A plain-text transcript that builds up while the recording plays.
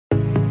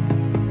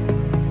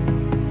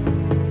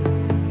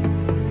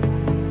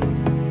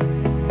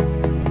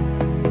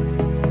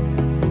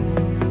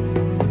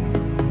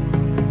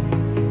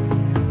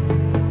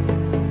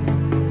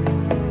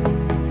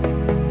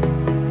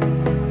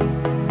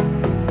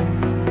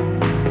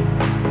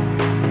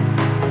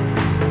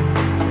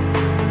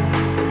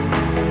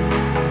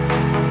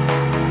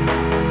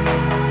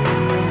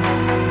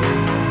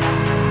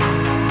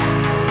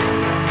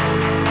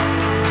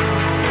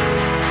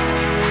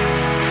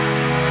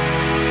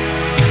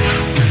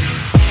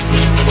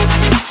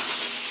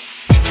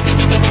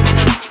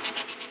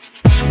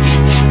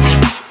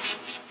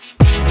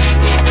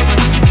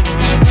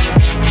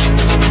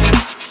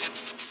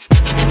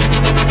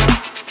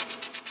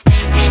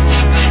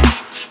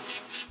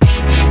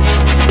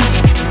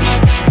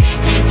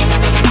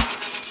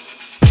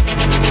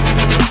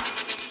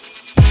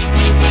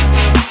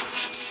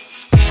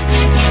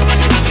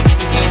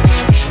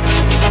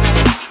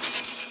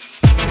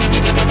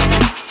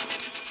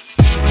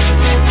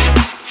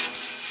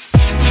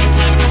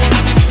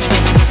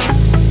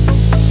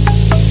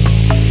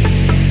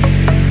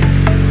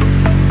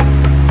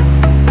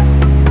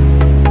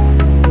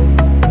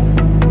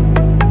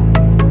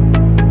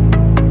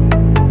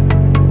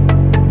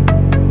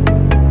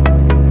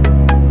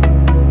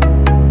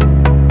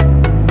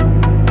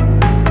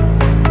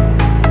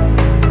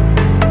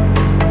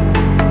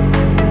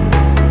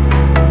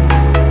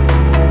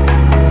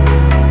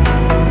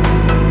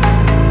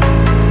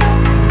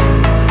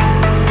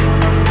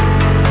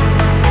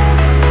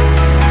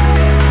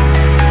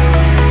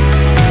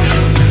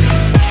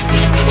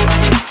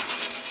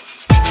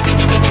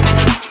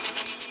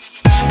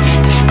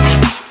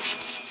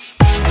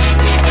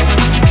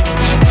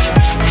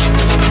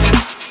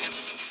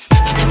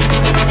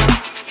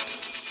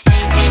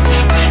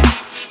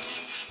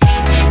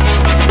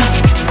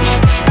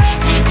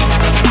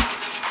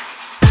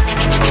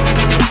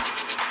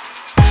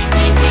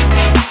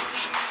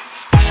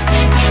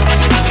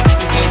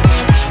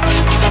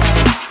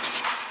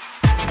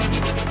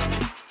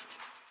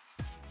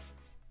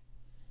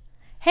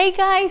Hey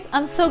guys,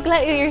 I'm so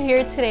glad you're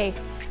here today.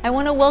 I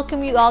want to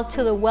welcome you all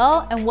to the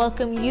Well and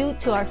welcome you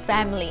to our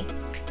family.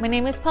 My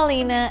name is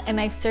Paulina and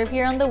I serve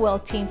here on the Well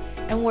team,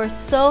 and we're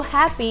so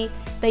happy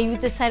that you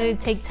decided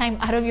to take time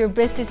out of your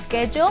busy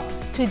schedule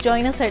to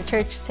join us at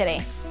church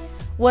today.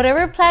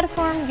 Whatever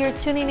platform you're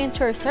tuning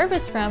into our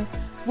service from,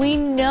 we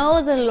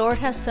know the Lord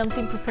has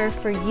something prepared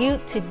for you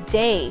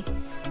today.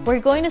 We're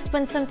going to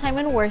spend some time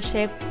in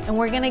worship, and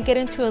we're going to get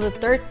into the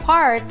third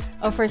part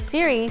of our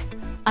series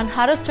on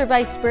how to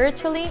survive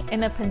spiritually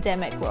in a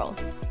pandemic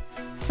world.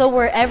 So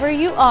wherever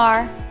you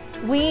are,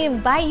 we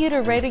invite you to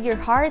ready your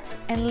hearts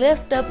and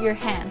lift up your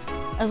hands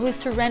as we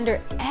surrender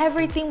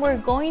everything we're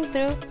going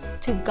through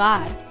to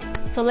God.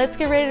 So let's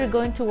get ready to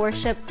go into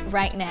worship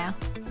right now.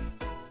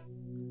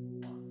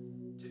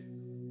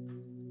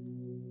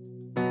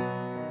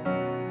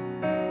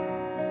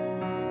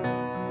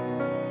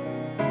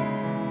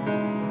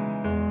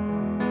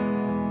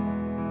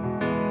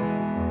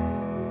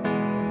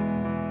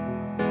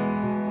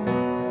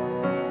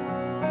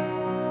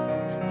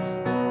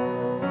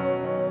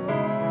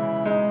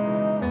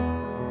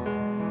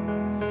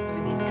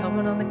 He's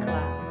coming on the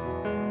clouds.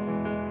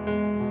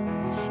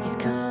 He's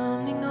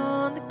coming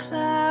on the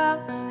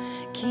clouds.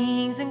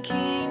 Kings and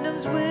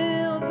kingdoms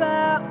will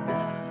bow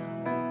down,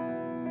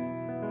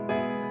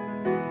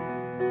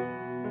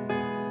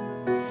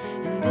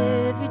 and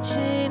every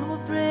chain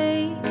will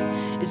break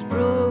as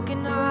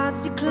broken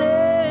hearts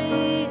declare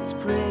His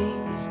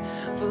praise.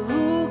 For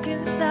who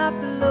can stop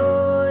the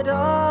Lord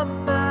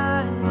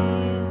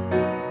Almighty?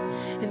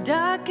 And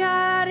our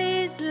God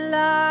is the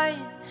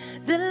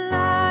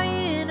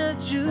Lion of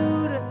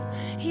Judah.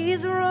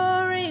 He's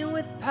roaring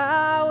with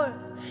power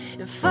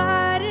and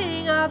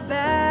fighting our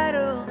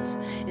battles,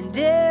 and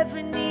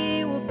every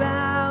knee will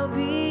bow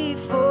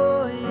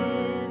before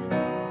Him.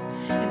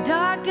 And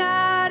our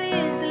God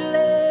is the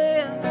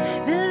Lamb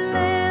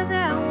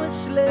that was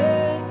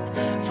slain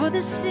for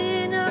the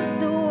sin of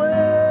the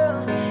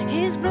world.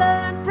 His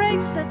blood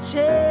breaks the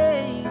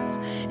chains,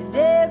 and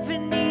every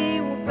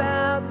knee will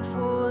bow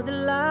before the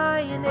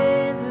Lion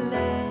and the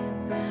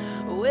Lamb.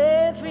 Oh,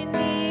 every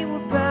knee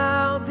will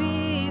bow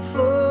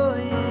before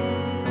Him.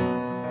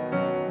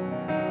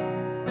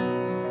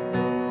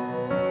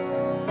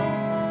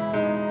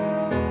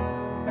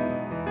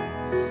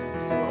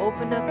 So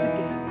open up the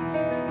gates.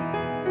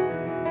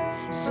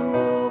 So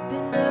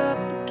open up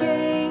the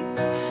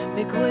gates.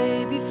 Make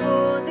way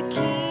before the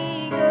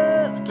King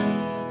of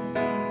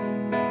Kings.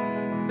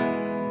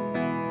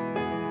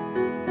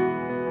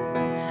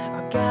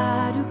 Our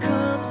God who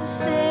comes to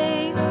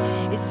save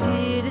is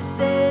here to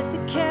set the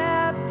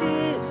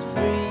captives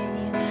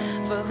free.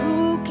 For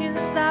who can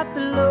stop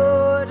the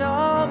Lord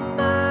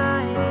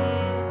Almighty?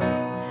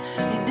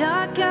 And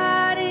our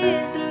God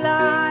is the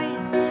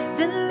Lion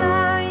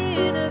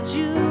of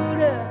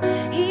Judah.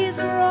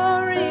 He's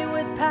roaring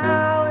with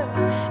power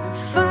and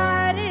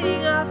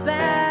fighting our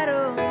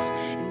battles,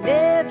 and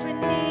every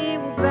knee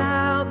will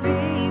bow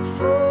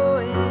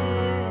before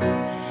Him.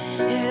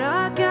 And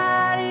our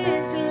God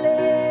is the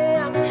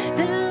Lamb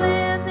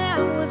that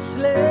was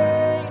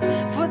slain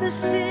for the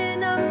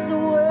sin of the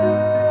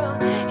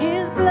world.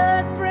 His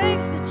blood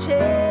breaks the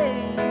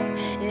chains.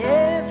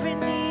 Every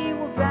knee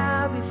will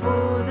bow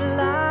before the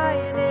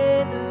Lion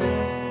and the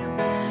Lamb.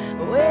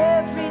 Oh,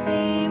 every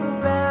knee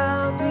will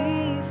bow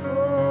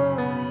before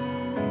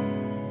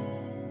Him.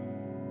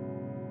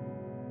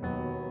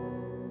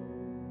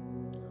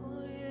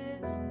 Oh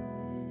yes,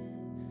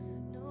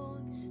 no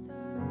one can stop.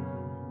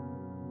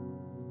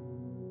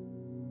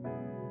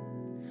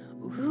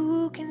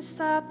 Who can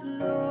stop the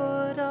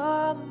Lord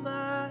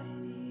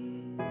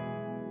Almighty?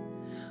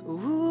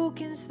 Who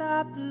can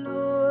stop the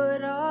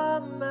Lord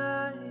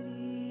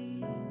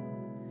Almighty?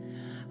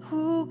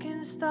 Who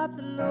can stop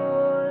the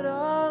Lord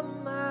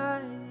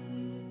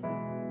Almighty?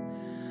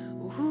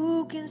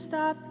 Who can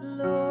stop the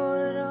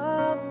Lord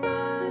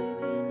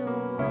Almighty?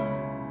 No.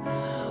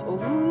 Oh,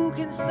 who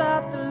can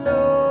stop the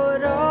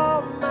Lord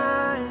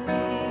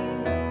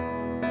Almighty?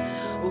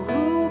 Oh,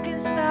 who can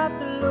stop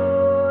the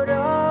Lord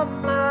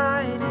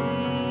Almighty?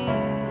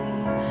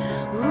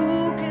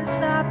 Who can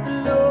stop the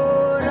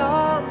Lord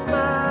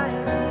Almighty?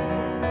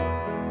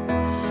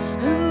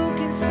 Who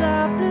can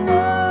stop the Lord?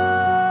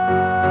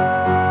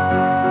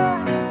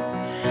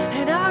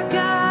 And our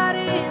God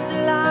is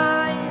the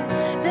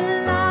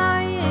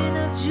Lion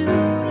of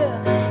Judah.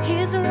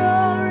 He's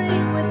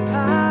roaring with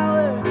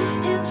power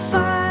and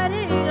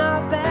fighting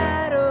our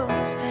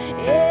battles,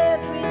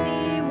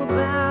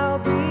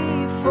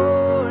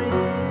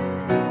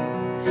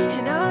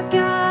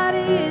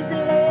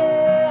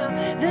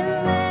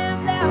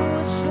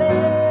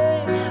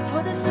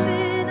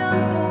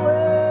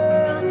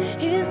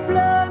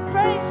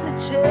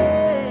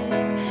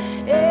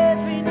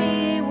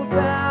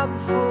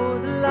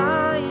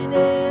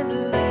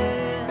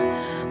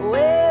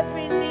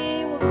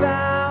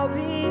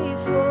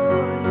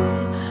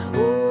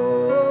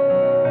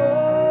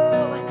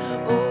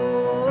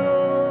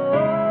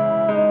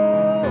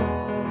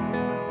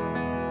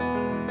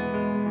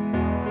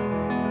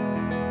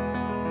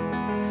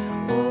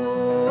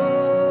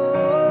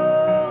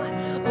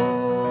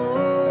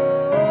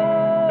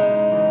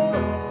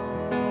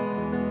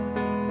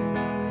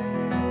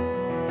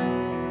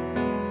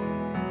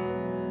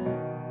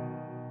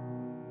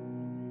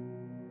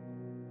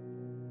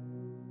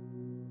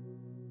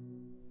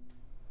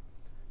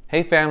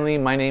 Hey family,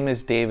 my name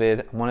is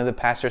David. I'm one of the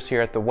pastors here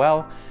at The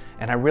Well,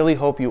 and I really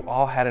hope you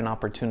all had an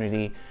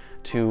opportunity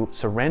to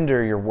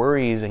surrender your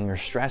worries and your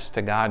stress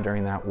to God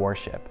during that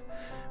worship.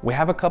 We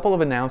have a couple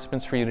of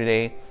announcements for you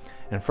today.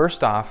 And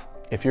first off,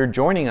 if you're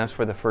joining us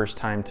for the first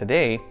time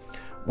today,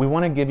 we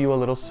want to give you a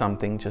little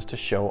something just to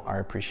show our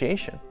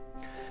appreciation.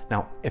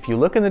 Now, if you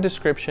look in the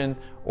description,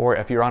 or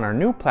if you're on our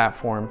new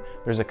platform,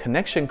 there's a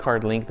connection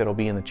card link that'll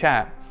be in the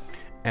chat.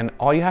 And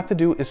all you have to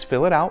do is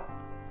fill it out,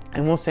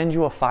 and we'll send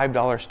you a $5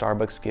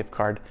 Starbucks gift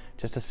card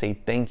just to say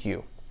thank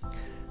you.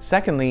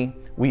 Secondly,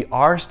 we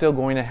are still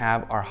going to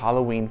have our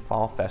Halloween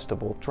Fall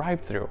Festival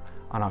drive-thru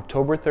on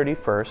October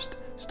 31st,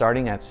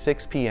 starting at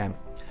 6 p.m.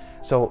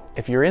 So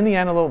if you're in the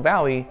Antelope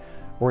Valley,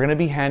 we're going to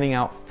be handing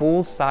out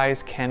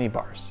full-size candy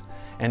bars.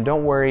 And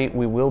don't worry,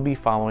 we will be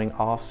following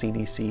all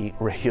CDC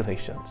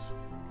regulations.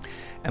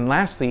 And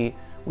lastly,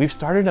 we've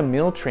started a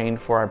meal train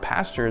for our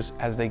pastors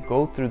as they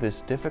go through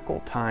this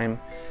difficult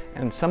time.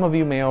 And some of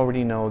you may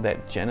already know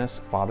that Jenna's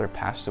father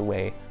passed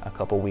away a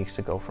couple weeks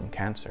ago from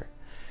cancer.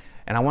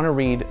 And I want to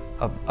read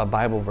a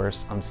Bible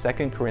verse on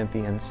 2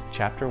 Corinthians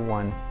chapter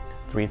 1,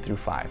 3 through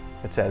 5.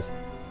 It says,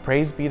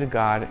 "Praise be to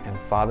God and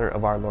Father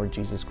of our Lord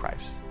Jesus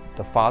Christ,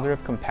 the Father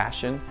of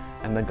compassion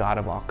and the God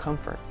of all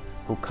comfort,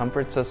 who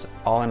comforts us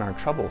all in our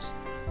troubles,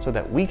 so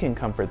that we can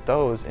comfort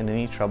those in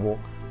any trouble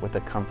with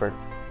the comfort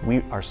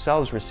we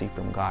ourselves receive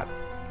from God.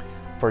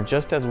 For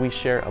just as we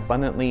share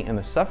abundantly in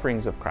the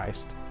sufferings of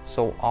Christ,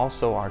 so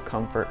also our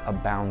comfort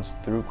abounds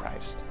through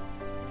Christ."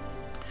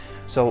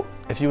 So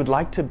if you would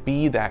like to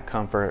be that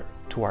comfort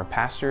to our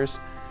pastors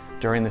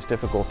during this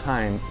difficult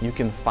time, you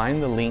can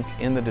find the link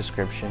in the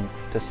description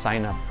to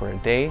sign up for a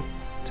day,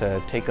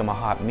 to take them a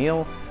hot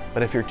meal.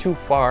 But if you're too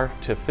far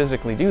to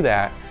physically do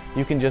that,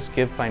 you can just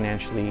give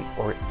financially,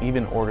 or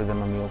even order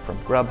them a meal from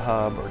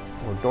Grubhub or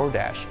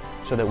DoorDash,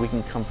 so that we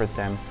can comfort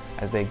them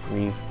as they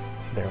grieve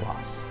their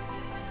loss.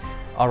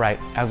 All right,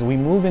 as we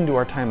move into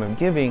our time of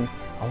giving,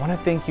 I want to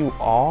thank you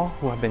all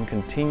who have been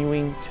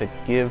continuing to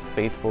give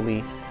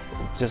faithfully.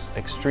 Just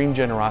extreme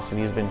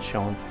generosity has been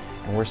shown,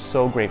 and we're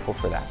so grateful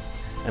for that.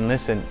 And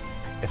listen,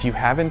 if you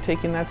haven't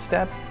taken that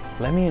step,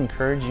 let me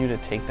encourage you to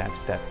take that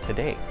step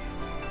today.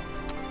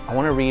 I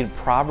want to read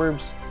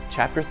Proverbs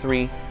chapter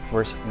 3,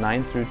 verse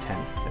 9 through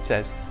 10. It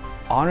says,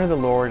 "Honor the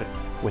Lord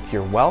with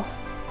your wealth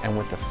and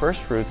with the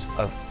first fruits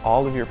of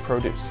all of your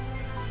produce.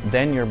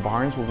 Then your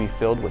barns will be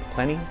filled with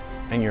plenty,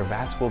 and your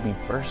vats will be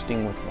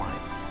bursting with wine."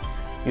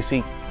 You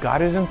see,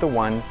 God isn't the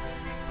one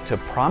to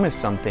promise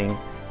something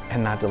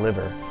and not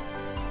deliver.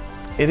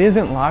 It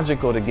isn't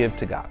logical to give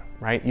to God,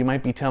 right? You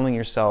might be telling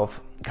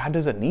yourself, God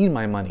doesn't need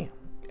my money.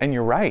 And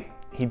you're right,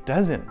 He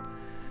doesn't.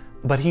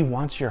 But He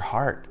wants your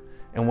heart.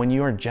 And when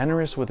you are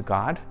generous with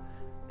God,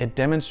 it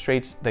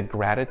demonstrates the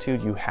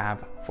gratitude you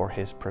have for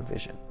His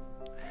provision.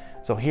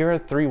 So here are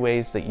 3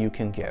 ways that you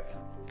can give.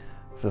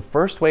 The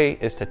first way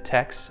is to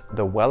text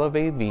the Well of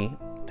AV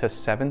to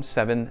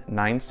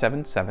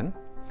 77977.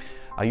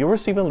 You'll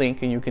receive a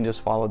link and you can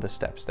just follow the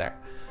steps there.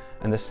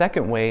 And the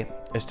second way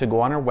is to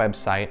go on our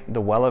website,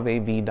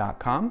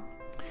 thewellav.com,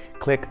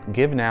 click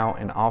Give Now,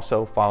 and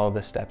also follow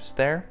the steps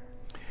there.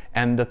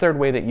 And the third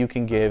way that you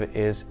can give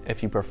is,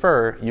 if you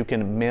prefer, you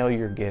can mail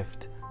your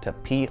gift to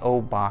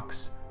P.O.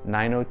 Box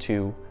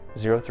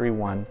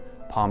 902031,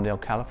 Palmdale,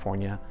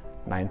 California,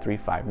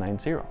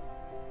 93590.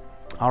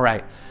 All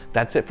right,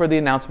 that's it for the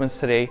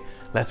announcements today.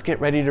 Let's get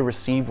ready to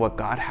receive what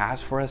God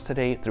has for us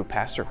today through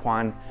Pastor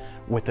Juan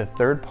with the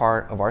third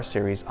part of our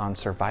series on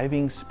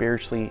surviving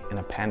spiritually in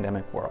a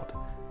pandemic world.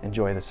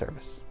 Enjoy the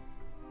service.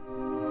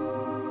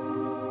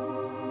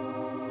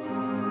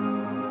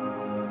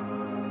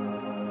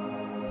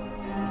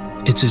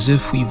 It's as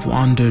if we've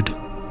wandered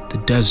the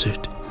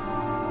desert,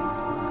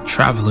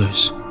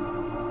 travelers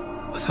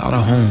without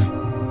a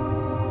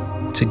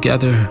home,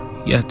 together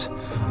yet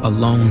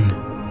alone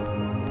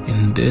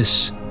in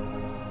this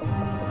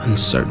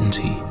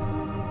uncertainty.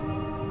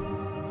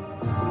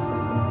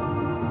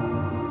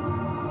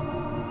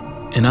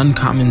 An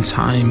uncommon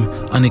time,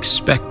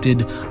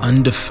 unexpected,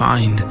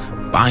 undefined,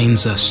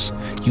 binds us,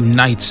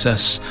 unites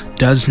us,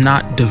 does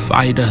not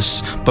divide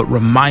us, but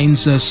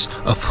reminds us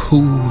of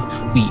who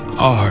we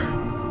are.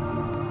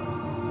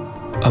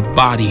 A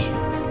body,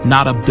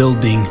 not a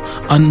building,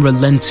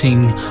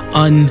 unrelenting,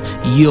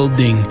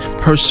 unyielding,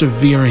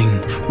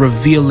 persevering,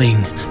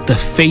 revealing the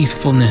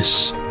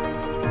faithfulness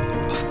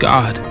of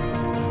God.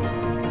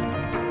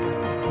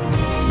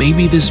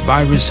 Maybe this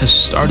virus has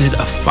started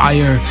a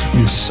fire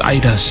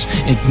inside us,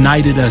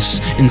 ignited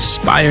us,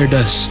 inspired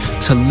us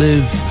to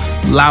live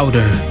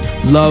louder,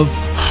 love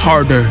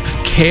harder,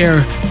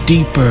 care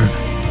deeper.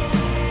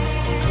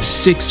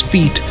 6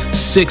 feet,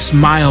 6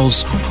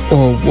 miles,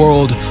 or a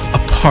world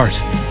apart.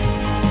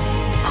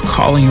 Our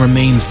calling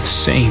remains the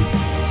same.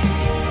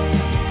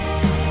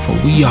 For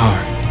we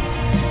are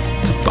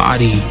the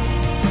body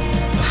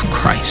of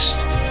Christ.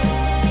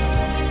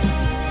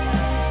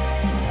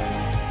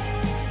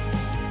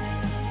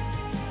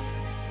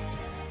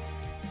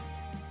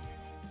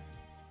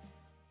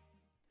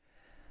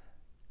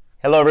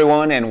 Hello,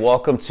 everyone, and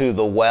welcome to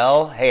The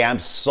Well. Hey, I'm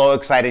so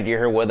excited you're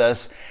here with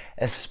us,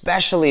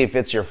 especially if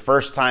it's your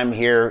first time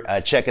here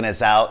checking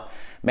us out.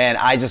 Man,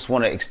 I just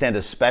want to extend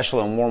a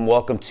special and warm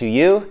welcome to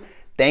you.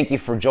 Thank you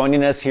for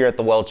joining us here at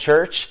The Well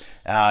Church.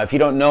 If you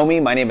don't know me,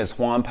 my name is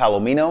Juan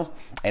Palomino,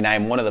 and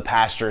I'm one of the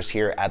pastors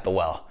here at The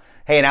Well.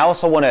 Hey, and I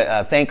also want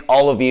to thank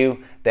all of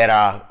you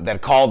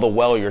that call The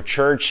Well your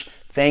church.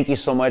 Thank you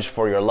so much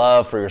for your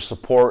love, for your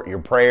support, your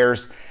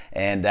prayers,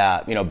 and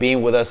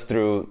being with us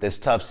through this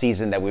tough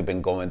season that we've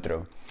been going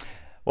through.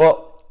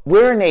 Well,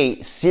 we're in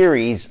a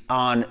series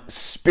on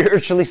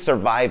spiritually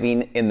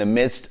surviving in the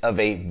midst of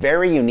a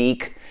very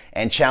unique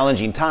and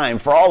challenging time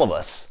for all of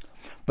us.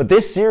 But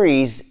this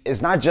series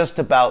is not just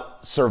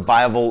about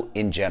survival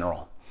in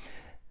general.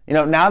 You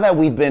know, now that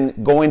we've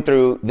been going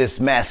through this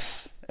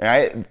mess,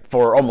 right,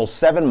 for almost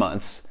 7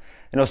 months,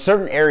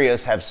 certain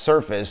areas have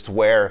surfaced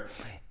where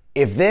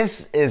if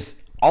this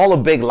is all a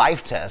big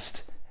life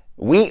test,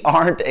 we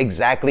aren't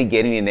exactly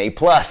getting an A+.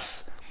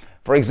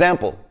 For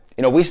example,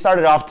 we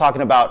started off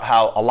talking about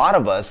how a lot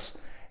of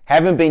us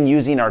haven't been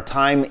using our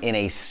time in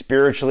a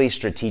spiritually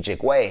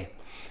strategic way.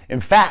 In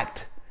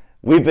fact,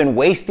 we've been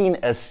wasting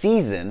a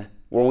season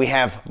where we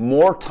have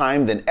more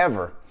time than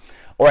ever,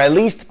 or at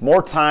least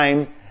more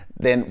time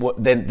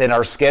than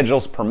our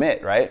schedules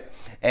permit, right?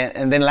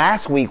 And then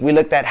last week we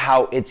looked at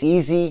how it's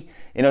easy,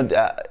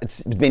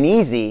 it's been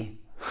easy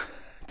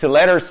to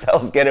let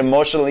ourselves get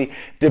emotionally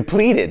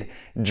depleted,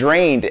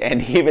 drained,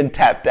 and even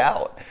tapped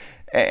out.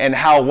 And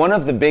how one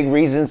of the big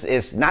reasons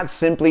is not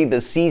simply the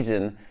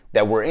season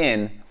that we're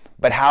in,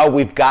 but how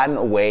we've gotten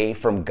away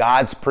from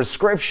God's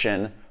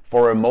prescription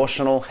for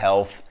emotional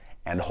health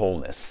and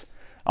wholeness.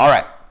 All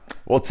right,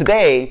 well,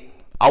 today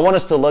I want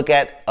us to look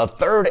at a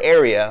third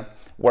area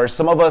where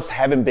some of us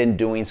haven't been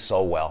doing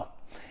so well.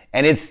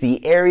 And it's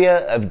the area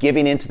of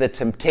giving into the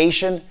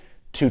temptation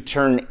to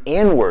turn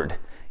inward,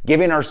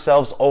 giving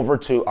ourselves over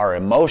to our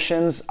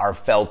emotions, our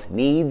felt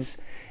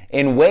needs,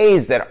 in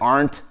ways that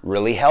aren't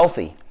really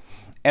healthy.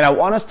 And I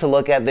want us to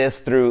look at this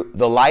through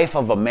the life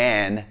of a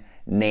man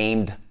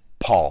named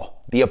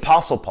Paul, the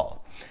Apostle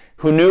Paul,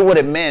 who knew what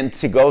it meant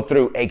to go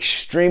through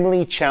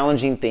extremely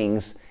challenging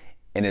things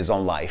in his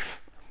own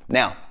life.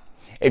 Now,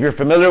 if you're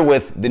familiar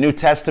with the New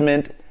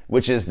Testament,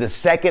 which is the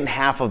second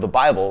half of the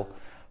Bible,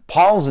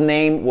 Paul's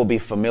name will be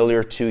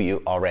familiar to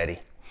you already.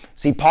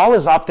 See, Paul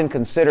is often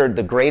considered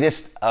the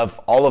greatest of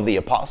all of the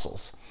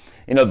apostles.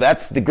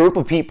 That's the group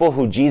of people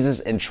who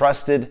Jesus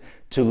entrusted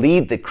to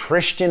lead the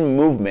Christian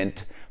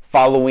movement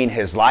following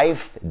his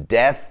life,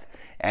 death,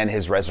 and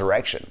his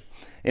resurrection.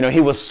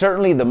 He was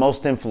certainly the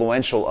most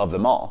influential of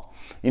them all.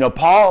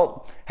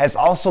 Paul has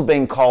also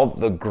been called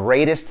the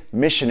greatest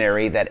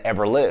missionary that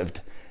ever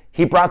lived.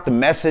 He brought the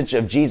message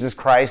of Jesus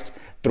Christ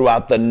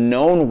throughout the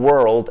known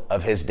world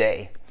of his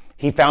day.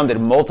 He founded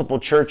multiple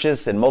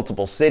churches in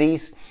multiple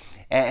cities.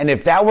 And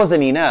if that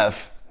wasn't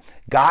enough,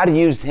 God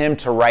used him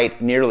to write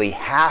nearly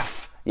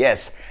half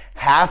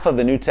of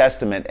the New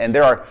Testament. And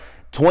there are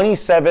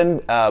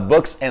 27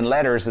 books and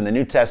letters in the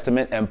New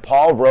Testament, and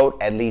Paul wrote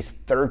at least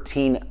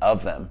 13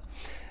 of them.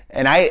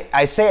 And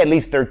I say at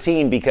least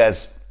 13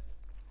 because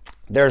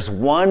there's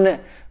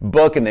one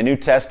book in the New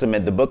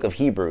Testament, the book of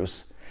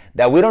Hebrews,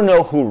 that we don't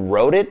know who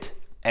wrote it,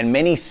 and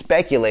many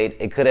speculate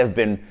it could have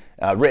been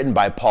written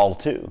by Paul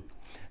too.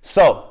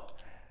 So,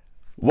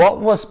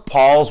 what was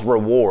Paul's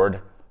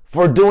reward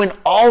for doing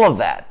all of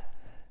that?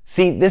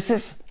 See, this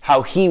is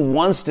how he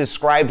once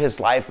described his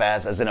life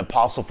as an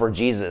apostle for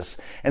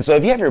Jesus. And so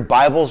if you have your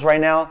Bibles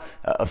right now,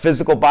 a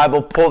physical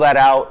Bible, pull that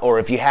out. Or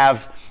if you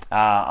have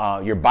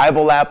your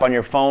Bible app on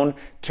your phone,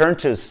 turn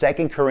to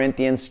 2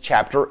 Corinthians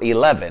chapter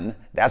 11.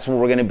 That's where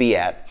we're going to be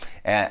at.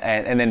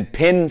 And then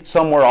pin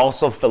somewhere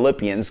also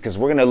Philippians, because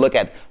we're going to look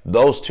at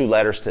those two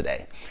letters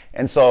today.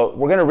 And so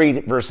we're going to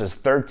read verses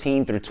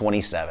 13 through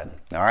 27.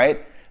 All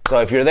right? So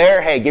if you're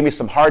there, hey, give me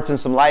some hearts and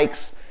some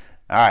likes.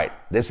 All right,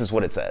 this is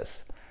what it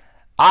says.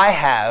 I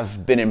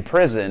have been in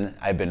prison.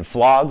 I've been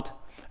flogged.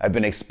 I've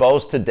been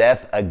exposed to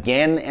death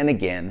again and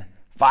again.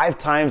 5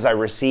 times I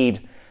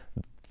received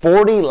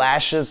 40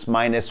 lashes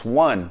minus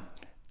 1.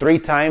 3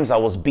 times I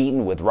was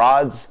beaten with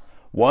rods.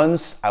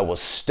 Once I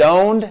was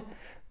stoned.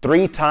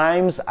 3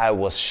 times I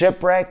was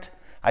shipwrecked.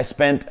 I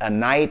spent a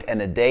night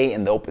and a day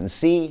in the open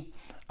sea.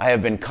 I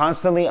have been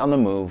constantly on the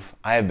move.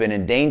 I have been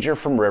in danger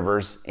from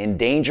rivers, in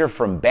danger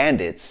from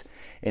bandits,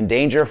 in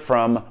danger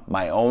from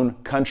my own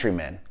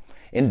countrymen,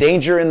 in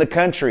danger in the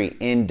country,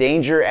 in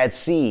danger at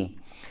sea.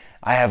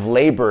 I have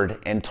labored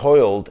and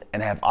toiled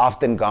and have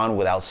often gone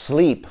without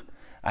sleep.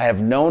 I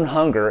have known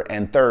hunger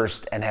and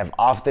thirst and have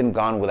often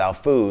gone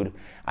without food.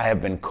 I have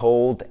been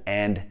cold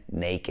and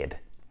naked.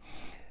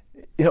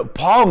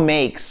 Paul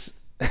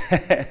makes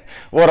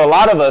what a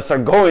lot of us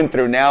are going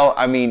through now,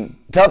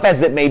 tough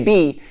as it may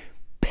be,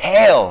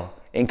 pale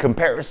in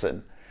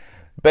comparison.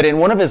 But in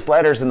one of his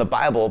letters in the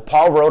Bible,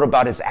 Paul wrote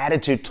about his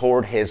attitude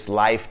toward his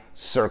life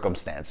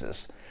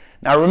circumstances.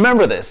 Now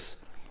remember this,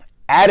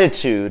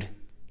 attitude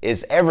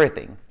is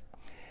everything.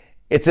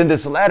 It's in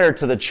this letter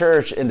to the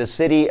church in the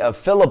city of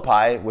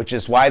Philippi, which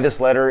is why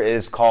this letter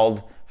is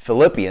called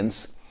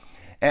Philippians.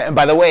 And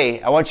by the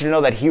way, I want you to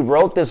know that he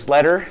wrote this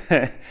letter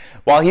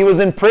while he was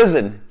in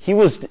prison. He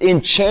was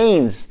in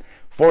chains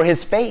for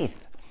his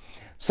faith.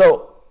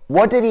 So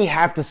what did he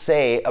have to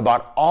say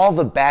about all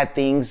the bad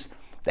things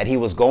that he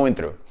was going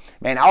through?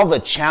 Man, all the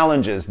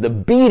challenges, the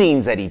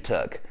beatings that he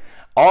took,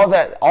 all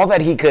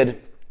that he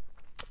could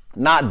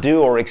not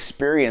do or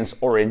experience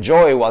or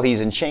enjoy while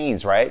he's in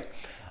chains, right?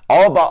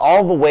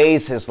 All the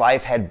ways his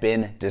life had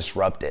been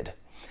disrupted.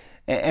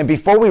 And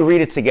before we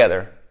read it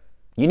together,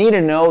 you need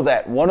to know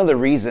that one of the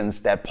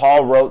reasons that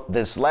Paul wrote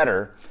this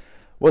letter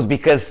was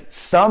because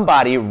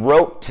somebody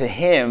wrote to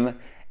him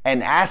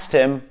and asked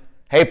him,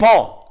 "Hey,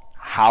 Paul,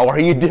 how are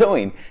you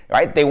doing?"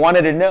 Right? They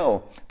wanted to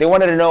know. They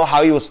wanted to know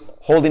how he was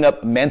holding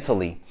up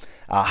mentally,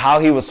 how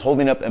he was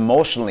holding up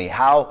emotionally,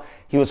 how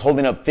he was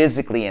holding up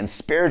physically and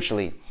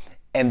spiritually.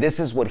 And this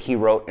is what he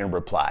wrote in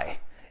reply.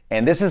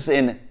 And this is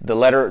in the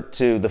letter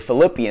to the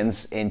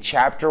Philippians in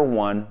chapter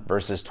 1,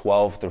 verses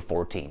 12 through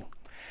 14.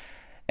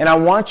 And I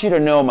want you to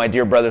know, my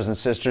dear brothers and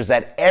sisters,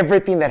 that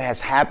everything that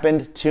has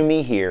happened to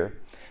me here,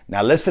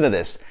 now listen to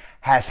this,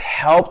 has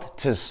helped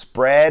to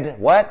spread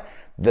what?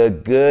 The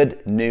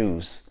good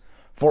news.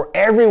 For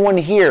everyone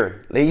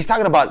here, he's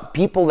talking about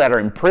people that are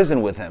in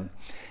prison with him,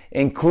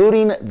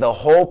 including the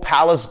whole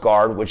palace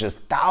guard, which is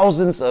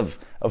thousands of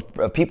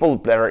people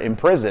that are in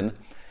prison,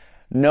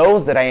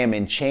 knows that I am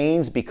in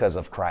chains because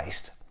of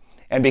Christ.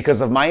 And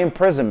because of my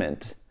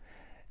imprisonment,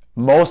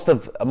 most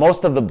of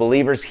the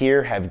believers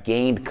here have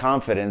gained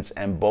confidence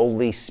and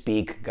boldly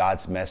speak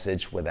God's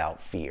message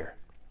without fear.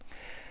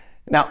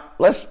 Now,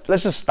 let's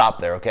just stop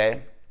there,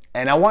 okay?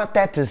 And I want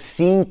that to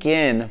sink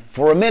in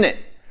for a minute.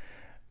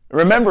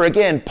 Remember,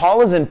 again,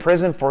 Paul is in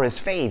prison for his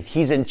faith.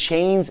 He's in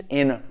chains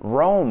in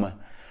Rome.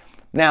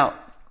 Now,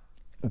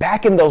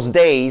 back in those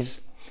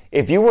days,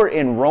 if you were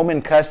in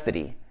Roman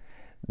custody,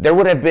 there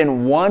would have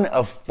been one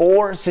of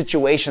 4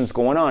 situations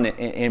going on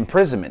in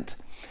imprisonment.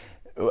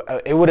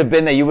 It would have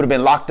been that you would have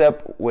been locked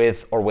up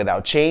with or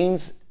without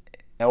chains,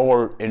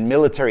 or in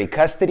military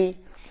custody,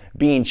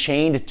 being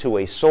chained to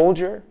a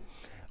soldier,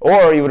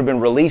 or you would have been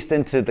released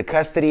into the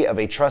custody of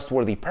a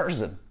trustworthy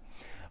person,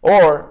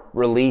 or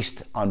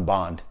released on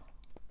bond.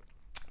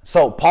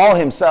 So Paul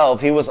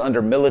himself, he was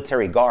under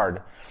military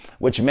guard,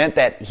 which meant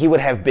that he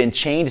would have been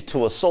chained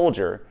to a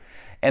soldier,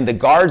 and the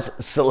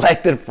guards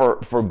selected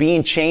for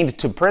being chained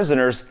to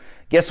prisoners,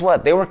 guess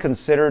what? They were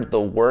considered the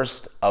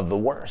worst of the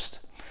worst.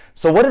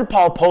 So what did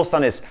Paul post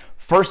on his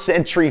first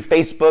century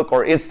Facebook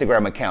or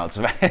Instagram accounts?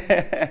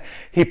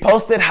 He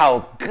posted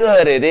how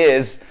good it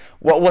is,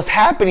 what was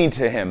happening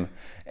to him.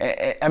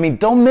 I mean,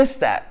 don't miss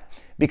that,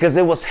 because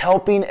it was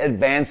helping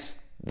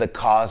advance the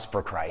cause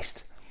for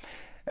Christ.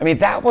 I mean,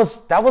 that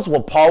was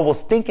what Paul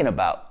was thinking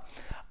about.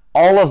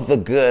 All of the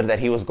good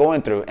that he was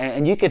going through.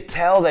 And you could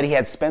tell that he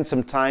had spent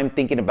some time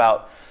thinking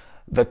about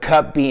the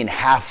cup being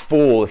half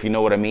full, if you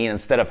know what I mean,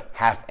 instead of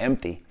half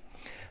empty.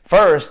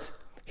 First,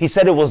 he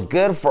said it was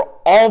good for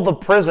all the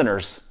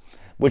prisoners,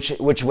 which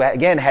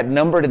again had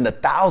numbered in the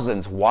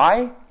thousands.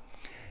 Why?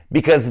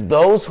 Because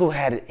those who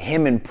had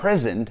him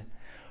imprisoned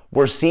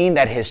were seeing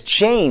that his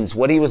chains,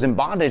 what he was in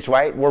bondage,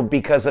 right, were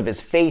because of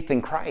his faith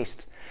in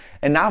Christ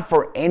and not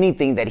for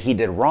anything that he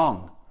did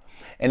wrong.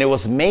 And it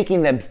was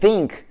making them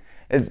think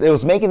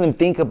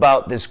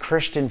about this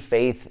Christian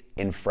faith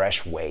in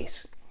fresh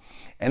ways.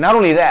 And not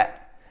only that,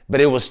 but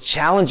it was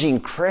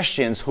challenging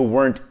Christians who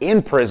weren't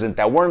in prison,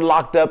 that weren't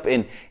locked up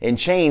in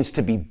chains,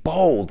 to be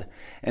bold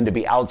and to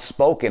be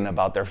outspoken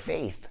about their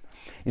faith.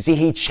 You see,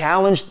 he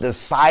challenged the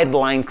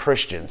sideline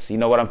Christians. You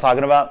know what I'm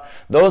talking about?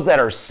 Those that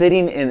are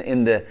sitting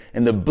in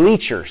the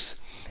bleachers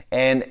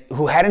and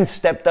who hadn't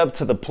stepped up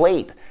to the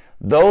plate.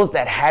 Those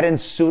that hadn't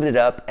suited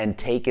up and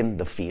taken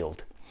the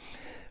field.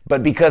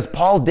 But because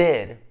Paul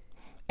did,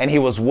 and he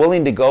was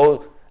willing to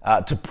go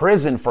to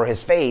prison for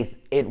his faith,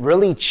 it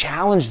really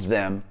challenged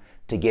them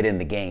to get in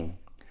the game.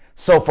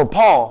 So for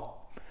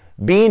Paul,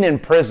 being in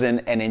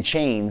prison and in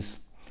chains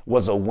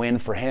was a win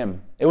for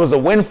him. It was a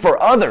win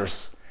for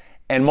others.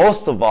 And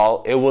most of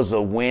all, it was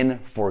a win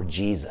for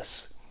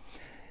Jesus.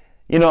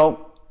 You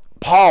know,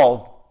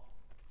 Paul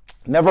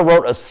never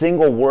wrote a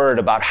single word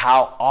about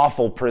how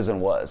awful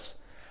prison was,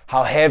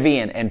 how heavy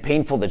and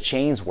painful the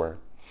chains were,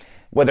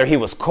 whether he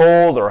was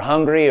cold or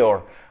hungry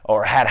or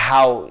had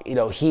how,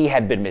 he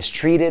had been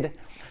mistreated.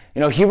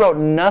 He wrote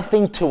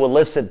nothing to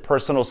elicit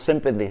personal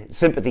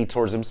sympathy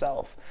towards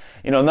himself.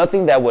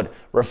 Nothing that would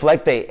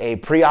reflect a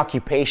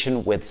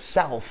preoccupation with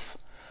self.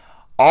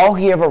 All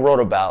he ever wrote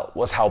about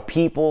was how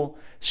people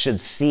should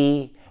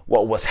see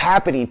what was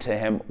happening to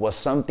him was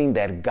something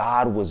that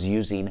God was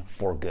using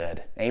for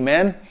good.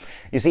 Amen?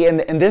 You see, and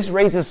this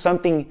raises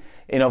something,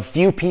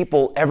 few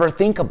people ever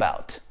think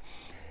about.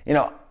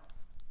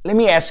 Let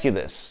me ask you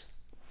this.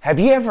 Have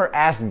you ever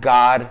asked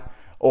God,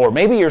 or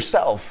maybe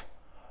yourself,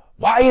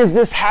 why is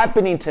this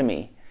happening to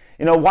me?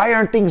 Why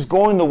aren't things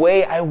going the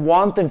way I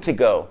want them to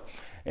go?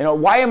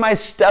 Why am I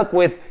stuck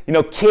with,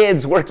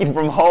 kids working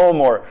from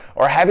home or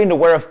having to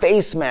wear a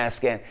face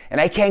mask and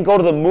I can't go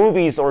to the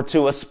movies or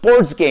to a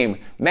sports game?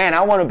 Man,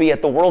 I want to be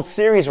at the World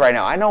Series right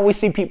now. I know we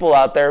see people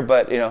out there,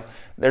 but,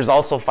 there's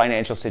also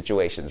financial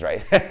situations,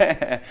 right?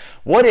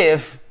 What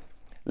if,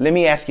 let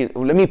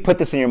me put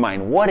this in your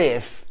mind. What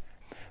if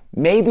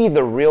maybe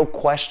the real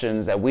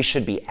questions that we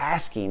should be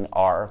asking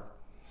are,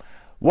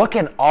 what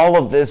can all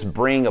of this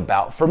bring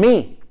about for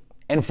me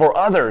and for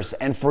others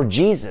and for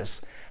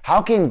Jesus?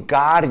 How can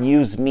God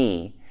use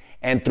me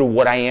and through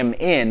what I am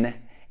in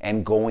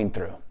and going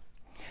through?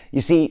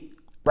 You see,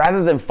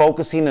 rather than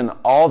focusing on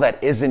all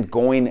that isn't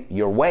going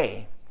your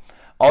way,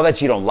 all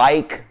that you don't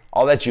like,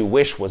 all that you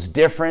wish was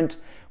different,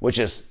 which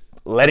is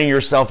letting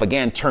yourself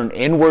again turn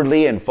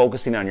inwardly and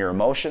focusing on your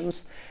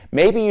emotions,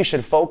 maybe you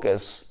should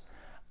focus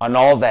on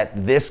all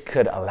that this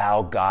could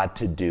allow God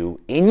to do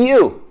in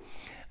you,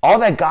 all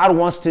that God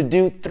wants to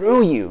do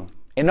through you.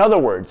 In other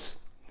words,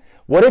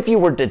 what if you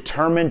were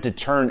determined to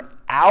turn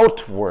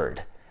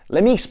outward?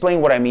 Let me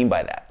explain what I mean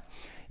by that.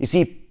 You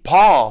see,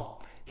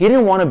 Paul, he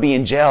didn't want to be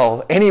in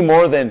jail any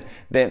more than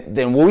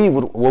what we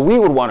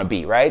would want to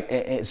be, right?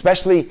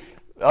 Especially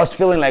us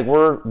feeling like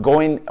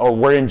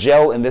we're in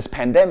jail in this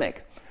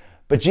pandemic.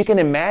 But you can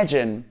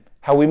imagine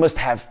how he must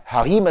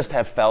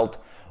have felt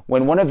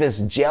when one of his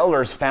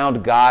jailers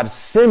found God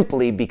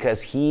simply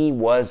because he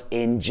was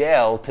in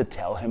jail to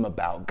tell him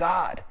about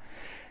God.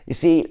 You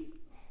see,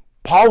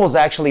 Paul was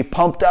actually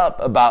pumped up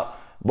about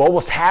what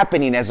was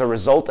happening as a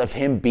result of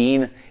him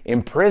being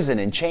in prison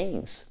in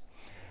chains,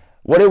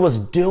 what it was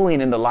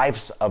doing in the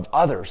lives of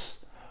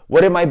others,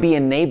 what it might be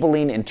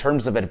enabling in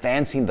terms of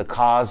advancing the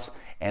cause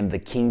and the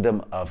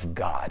kingdom of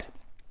God.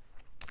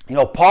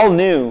 Paul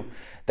knew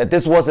that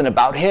this wasn't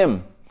about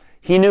him.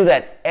 He knew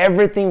that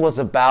everything was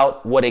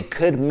about what it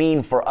could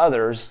mean for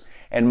others,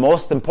 and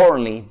most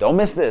importantly, don't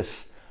miss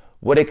this,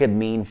 what it could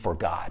mean for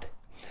God,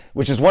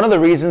 which is one of the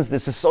reasons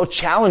this is so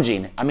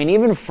challenging. I mean,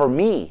 even for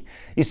me,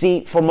 you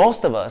see, for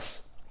most of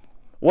us,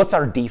 what's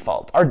our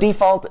default? Our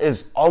default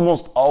is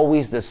almost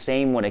always the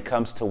same when it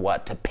comes to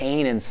what? To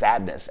pain and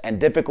sadness and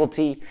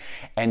difficulty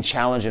and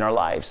challenge in our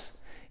lives.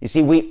 You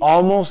see, we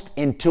almost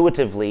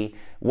intuitively,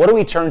 what do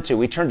we turn to?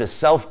 We turn to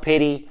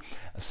self-pity,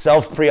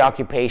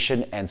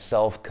 self-preoccupation, and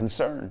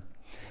self-concern.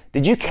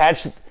 Did you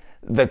catch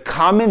the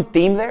common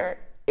theme there?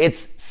 It's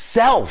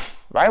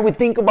self, right? We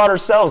think about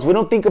ourselves. We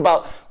don't think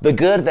about the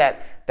good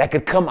that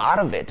could come out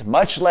of it,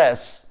 much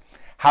less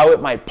how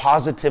it might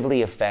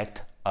positively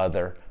affect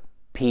other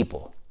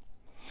people.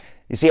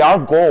 You see, our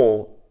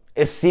goal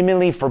is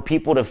seemingly for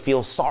people to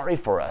feel sorry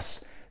for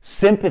us,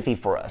 sympathy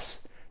for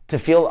us, to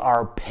feel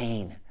our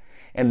pain,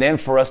 and then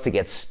for us to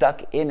get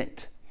stuck in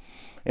it.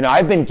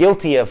 I've been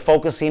guilty of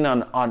focusing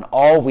on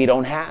all we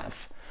don't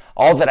have,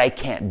 all that I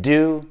can't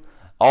do,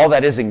 all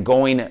that isn't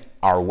going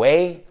our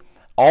way,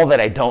 all that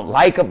I don't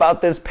like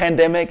about this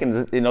pandemic and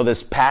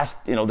this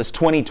past, this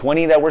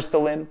 2020 that we're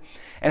still in,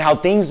 and how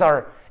things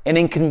are an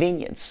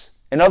inconvenience.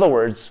 In other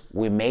words,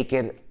 we make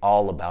it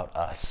all about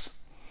us.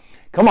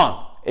 Come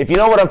on. If you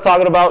know what I'm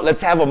talking about,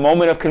 let's have a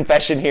moment of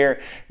confession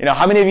here.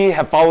 How many of you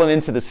have fallen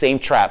into the same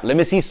trap? Let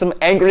me see some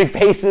angry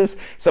faces,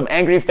 some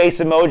angry face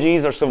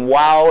emojis, or some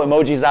wow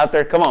emojis out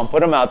there. Come on,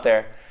 put them out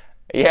there.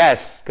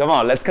 Yes, come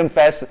on, let's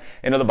confess.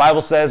 The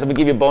Bible says, I'm going to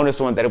give you a bonus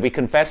one, that if we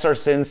confess our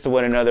sins to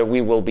one another,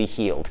 we will be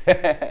healed.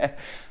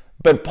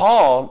 But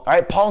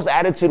Paul's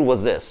attitude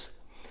was this.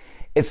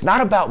 It's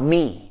not about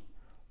me.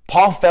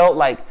 Paul felt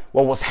like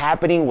what was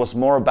happening was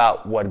more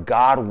about what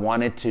God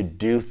wanted to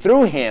do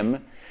through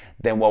him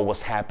than what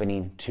was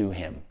happening to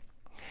him.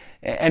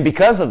 And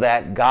because of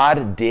that,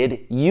 God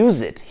did use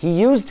it. He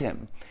used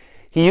him.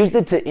 He used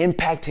it to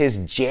impact his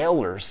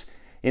jailers.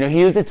 He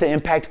used it to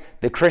impact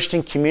the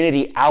Christian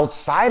community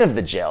outside of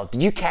the jail.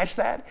 Did you catch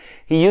that?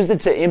 He used it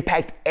to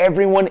impact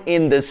everyone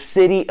in the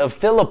city of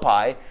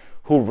Philippi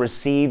who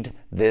received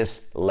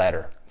this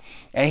letter.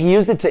 And he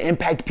used it to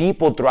impact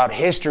people throughout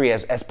history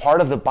as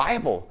part of the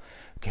Bible.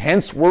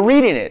 Hence, we're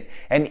reading it.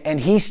 And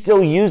he's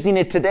still using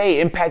it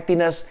today, impacting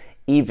us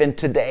even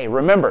today.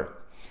 Remember,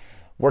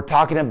 we're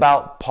talking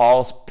about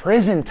Paul's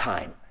prison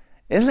time.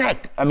 Isn't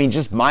that,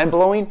 just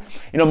mind-blowing?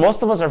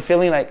 Most of us are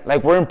feeling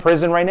like we're in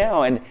prison right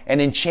now and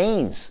in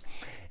chains.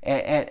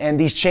 And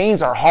these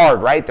chains are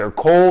hard, right? They're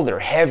cold, they're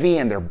heavy,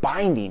 and they're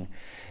binding.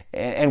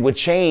 And with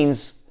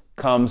chains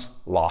comes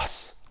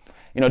loss.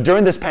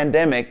 During this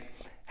pandemic,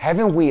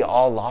 haven't we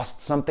all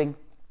lost something?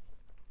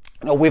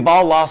 We've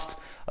all lost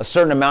a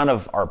certain amount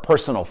of our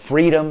personal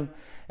freedom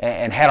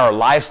and had our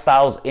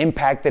lifestyles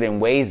impacted in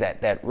ways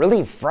that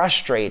really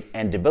frustrate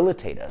and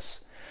debilitate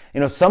us.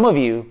 Some of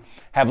you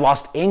have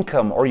lost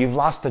income, or you've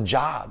lost a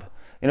job.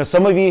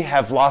 Some of you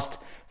have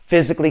lost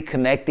physically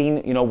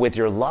connecting, with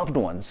your loved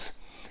ones.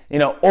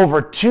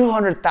 Over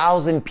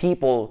 200,000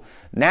 people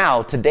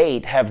now to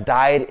date have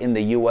died in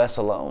the U.S.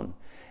 alone.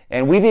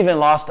 And we've even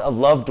lost a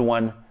loved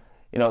one,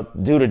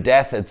 due to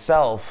death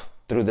itself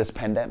through this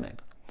pandemic.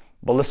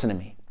 But listen to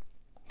me.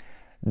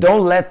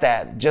 Don't let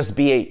that just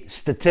be a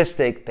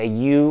statistic that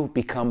you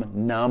become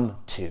numb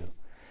to.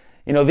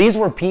 These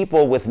were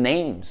people with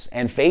names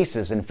and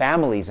faces and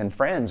families and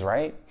friends,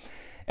 right?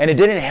 And it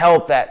didn't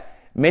help that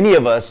many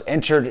of us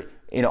entered,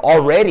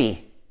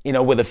 already,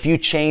 with a few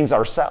chains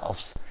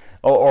ourselves,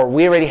 or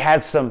we already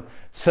had some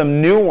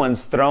new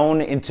ones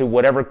thrown into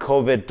whatever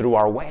COVID threw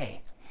our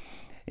way.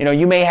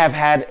 You may have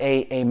had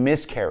a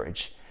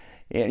miscarriage.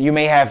 You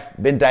may have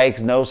been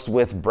diagnosed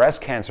with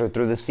breast cancer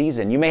through the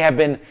season. You may have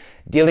been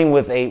dealing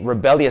with a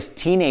rebellious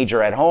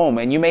teenager at home,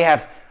 and you may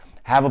have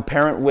a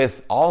parent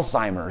with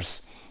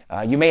Alzheimer's.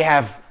 You may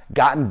have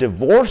gotten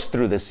divorced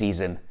through the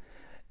season.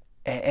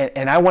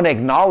 And I want to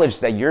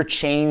acknowledge that your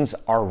chains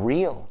are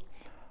real.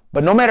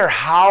 But no matter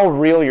how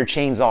real your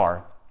chains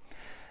are,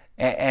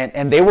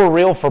 and they were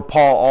real for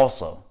Paul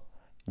also,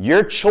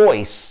 your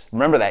choice,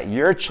 remember that,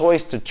 your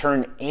choice to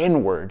turn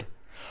inward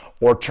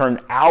or turn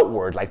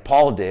outward like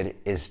Paul did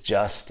is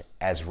just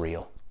as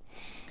real.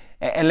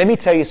 And let me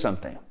tell you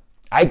something.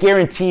 I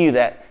guarantee you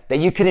that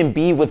you couldn't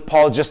be with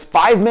Paul just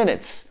 5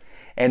 minutes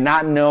and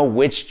not know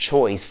which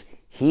choice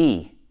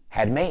he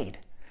had made.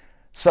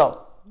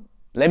 So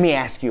let me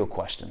ask you a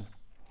question.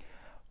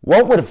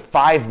 What would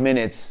 5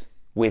 minutes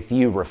with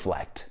you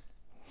reflect?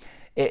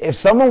 If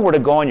someone were to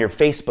go on your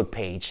Facebook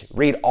page,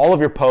 read all of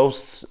your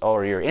posts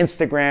or your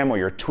Instagram or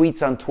your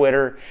tweets on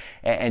Twitter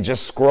and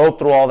just scroll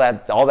through all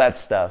that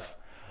stuff,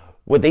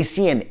 would they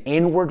see an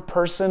inward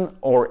person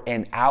or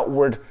an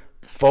outward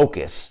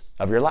focus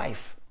of your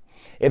life?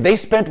 If they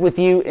spent with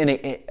you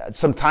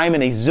some time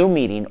in a Zoom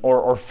meeting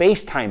or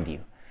FaceTimed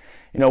you,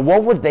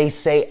 what would they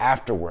say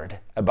afterward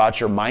about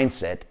your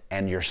mindset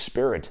and your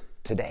spirit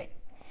today?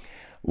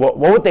 What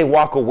would they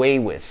walk away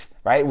with,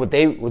 right? Would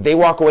they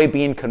walk away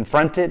being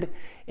confronted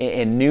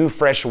in new,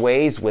 fresh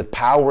ways with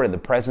power in the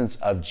presence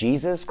of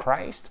Jesus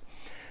Christ?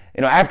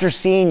 After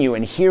seeing you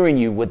and hearing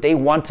you, would they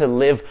want to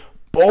live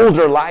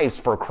bolder lives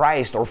for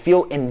Christ or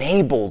feel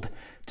enabled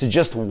to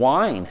just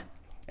whine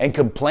and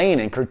complain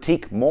and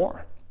critique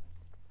more?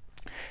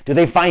 Do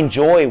they find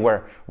joy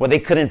where they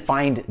couldn't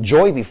find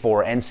joy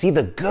before, and see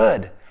the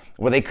good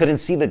where they couldn't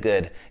see the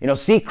good?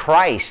 See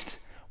Christ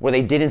where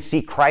they didn't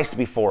see Christ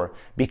before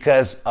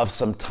because of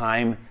some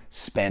time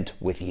spent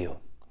with you.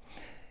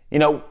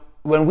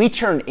 When we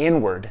turn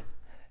inward,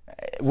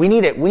 we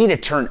need to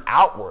turn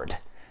outward.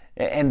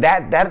 And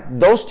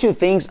those two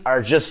things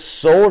are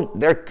just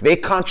they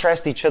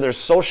contrast each other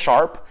so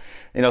sharp,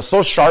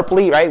 so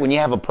sharply, right? When you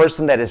have a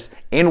person that is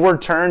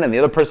inward turned and the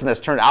other person that's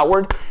turned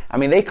outward,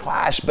 they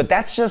clash, but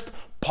that's just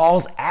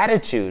Paul's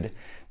attitude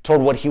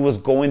toward what he was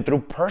going through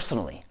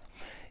personally.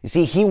 You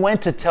see, he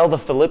went to tell the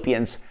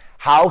Philippians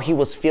how he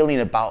was feeling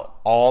about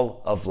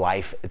all of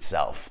life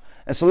itself.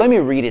 And so let me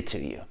read it to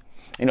you.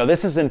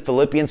 This is in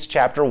Philippians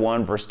chapter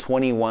 1, verse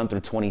 21 through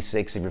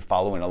 26, if you're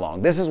following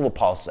along. This is what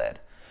Paul said.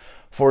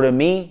 For to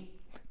me,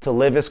 to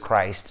live is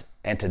Christ,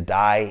 and to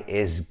die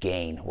is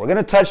gain. We're going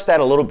to touch that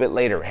a little bit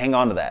later. Hang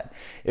on to that.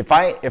 If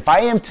I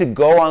am to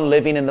go on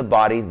living in the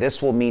body,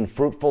 this will mean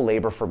fruitful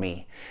labor for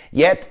me.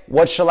 Yet,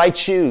 what shall I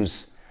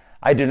choose?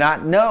 I do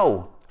not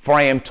know, for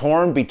I am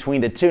torn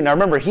between the two. Now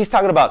remember, he's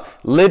talking about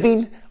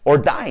living or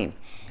dying.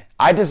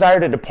 I desire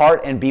to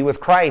depart and be with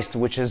Christ,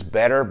 which is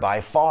better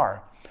by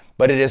far.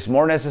 But it is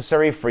more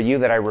necessary for you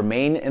that I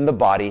remain in the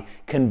body.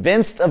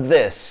 Convinced of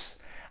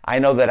this, I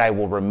know that I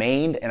will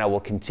remain and I will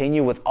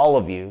continue with all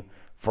of you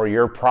for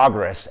your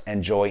progress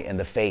and joy in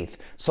the faith,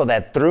 so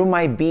that through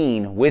my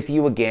being with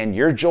you again,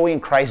 your joy in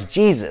Christ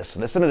Jesus,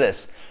 listen to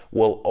this,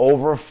 will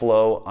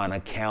overflow on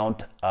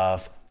account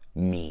of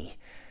me.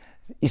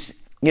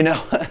 You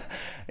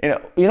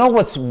know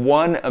what's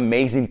one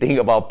amazing thing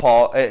about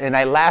Paul, and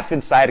I laugh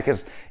inside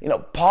because,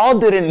 Paul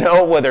didn't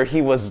know whether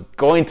he was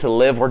going to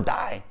live or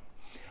die,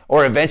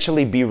 or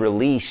eventually be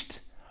released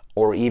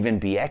or even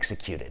be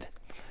executed.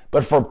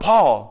 But for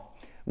Paul,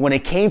 when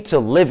it came to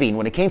living,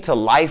 when it came to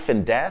life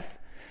and death,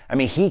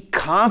 he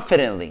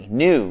confidently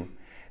knew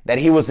that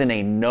he was in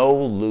a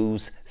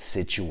no-lose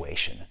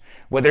situation.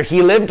 Whether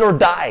he lived or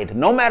died,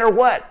 no matter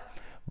what.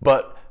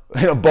 But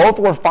both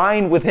were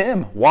fine with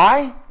him.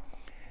 Why?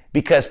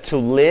 Because to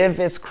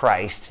live is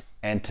Christ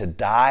and to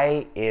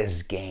die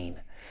is gain.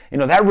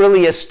 That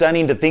really is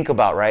stunning to think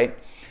about, right?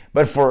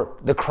 But for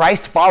the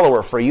Christ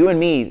follower, for you and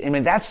me,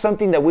 that's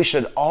something that we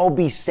should all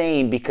be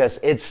saying because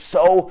it's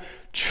so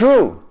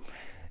true.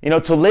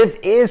 To live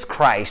is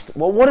Christ.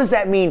 Well, what does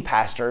that mean,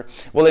 Pastor?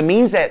 Well, it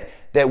means that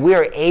we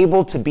are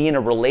able to be in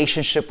a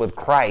relationship with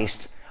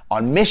Christ,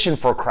 on mission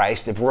for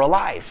Christ if we're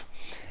alive.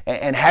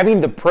 And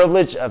having the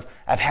privilege of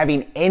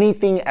having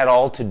anything at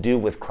all to do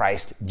with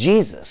Christ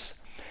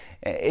Jesus.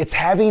 It's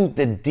having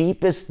the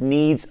deepest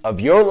needs of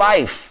your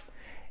life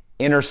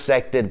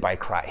intersected by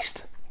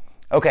Christ.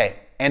 Okay,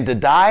 and to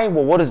die,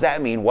 well, what does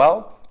that mean?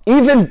 Well,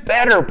 even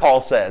better, Paul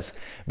says,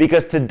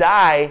 because to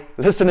die,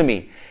 listen to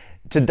me,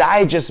 to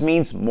die just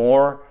means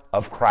more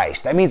of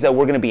Christ. That means that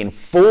we're going to be in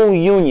full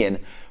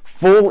union,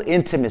 full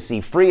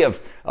intimacy, free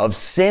of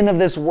sin of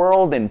this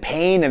world and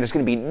pain, and there's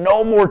going to be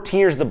no more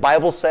tears, the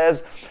Bible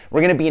says.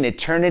 We're going to be in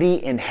eternity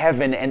in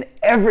heaven and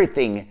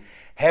everything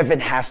heaven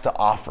has to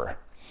offer.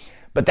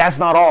 But that's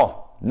not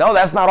all. No,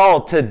 that's not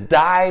all. To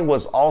die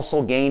was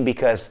also gain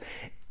because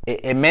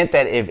it meant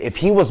that if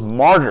he was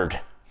martyred,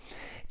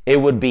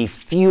 it would be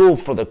fuel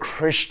for the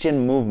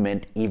Christian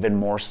movement even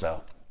more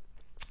so.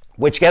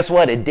 Which, guess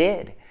what? It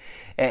did.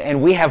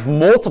 And we have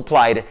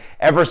multiplied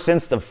ever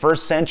since the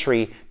first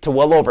century to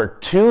well over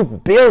 2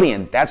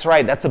 billion. That's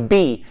right, that's a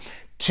B.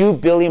 2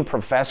 billion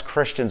professed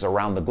Christians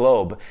around the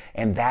globe.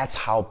 And that's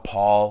how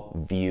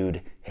Paul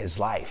viewed his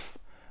life.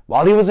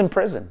 While he was in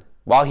prison,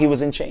 while he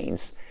was in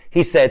chains,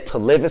 he said, to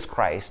live is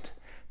Christ,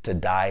 to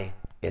die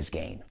is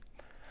gain.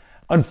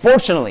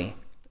 Unfortunately,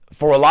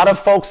 for a lot of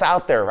folks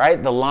out there,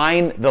 right, the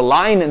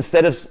line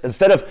instead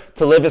of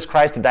to live is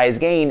Christ, to die is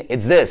gain,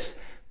 it's this: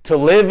 to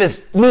live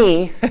is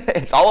me,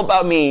 it's all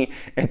about me,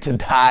 and to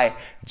die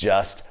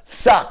just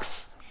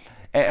sucks.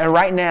 And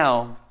right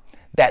now,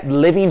 that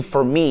living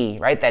for me,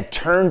 right, that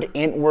turned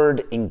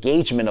inward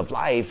engagement of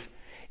life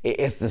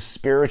is the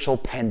spiritual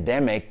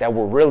pandemic that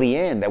we're really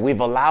in, that we've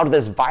allowed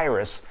this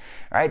virus,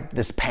 right,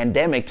 this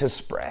pandemic to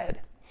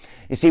spread.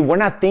 You see, we're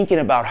not thinking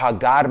about how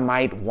God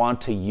might want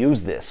to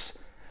use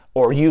this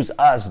or use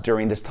us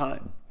during this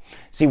time.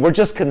 See, we're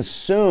just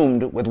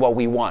consumed with what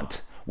we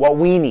want, what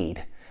we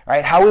need,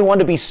 right? How we want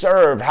to be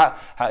served, how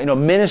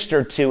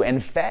ministered to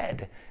and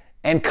fed.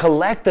 And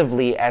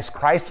collectively, as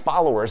Christ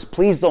followers,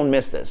 please don't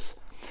miss this.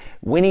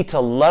 We need to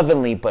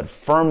lovingly but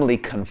firmly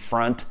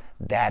confront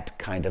that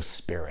kind of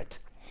spirit.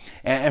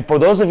 And for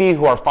those of you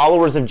who are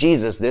followers of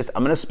Jesus,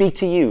 I'm going to speak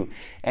to you.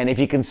 And if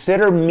you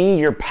consider me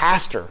your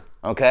pastor,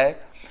 okay,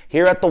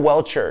 here at the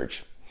Well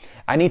Church,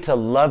 I need to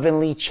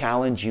lovingly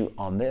challenge you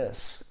on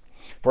this.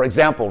 For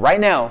example, right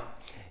now,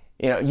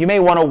 you may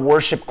want to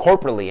worship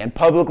corporately and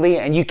publicly,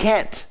 and you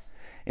can't.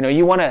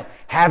 You want to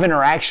have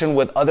interaction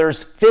with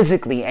others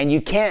physically, and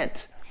you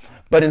can't.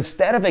 But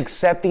instead of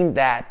accepting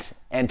that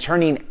and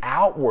turning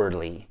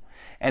outwardly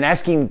and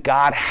asking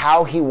God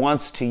how he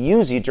wants to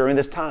use you during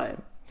this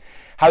time,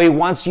 how he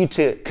wants you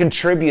to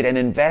contribute and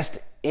invest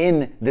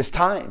in this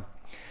time.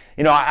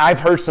 I've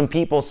heard some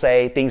people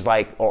say things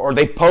like, or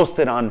they've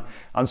posted on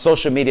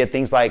social media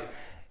things like,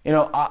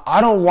 I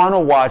don't want to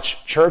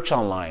watch church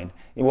online.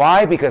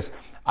 Why? Because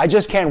I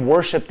just can't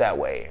worship that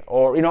way.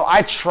 Or,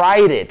 I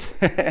tried it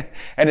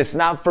and it's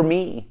not for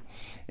me.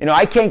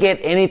 I can't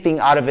get anything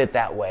out of it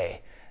that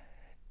way.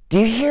 Do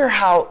you hear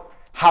how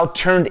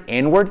turned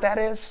inward that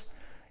is?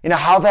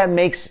 How that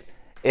makes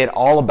it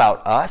all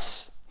about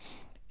us?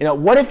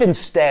 What if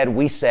instead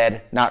we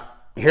said, now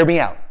hear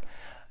me out.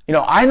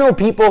 I know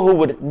people who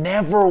would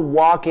never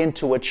walk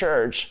into a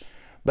church,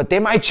 but they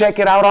might check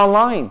it out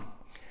online.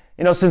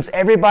 Since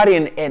everybody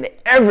and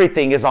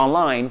everything is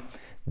online,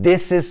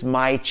 this is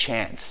my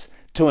chance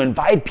to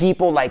invite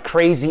people like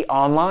crazy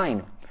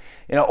online.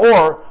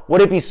 Or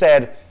what if you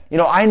said,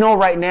 I know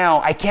right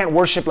now I can't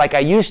worship like I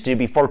used to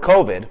before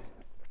COVID,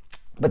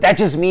 but that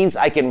just means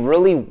I can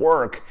really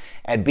work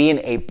at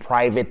being a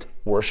private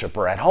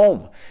worshiper at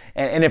home.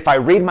 And if I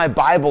read my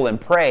Bible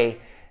and pray,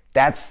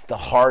 that's the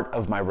heart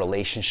of my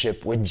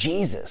relationship with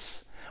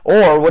Jesus.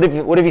 Or what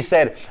if you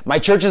said, my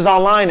church is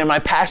online and my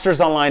pastor's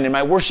online and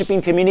my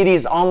worshiping community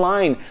is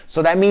online.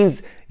 So that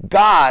means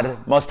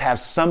God must have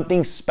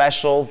something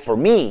special for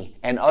me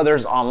and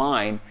others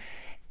online,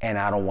 and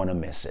I don't want to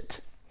miss it.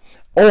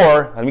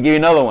 Or let me give you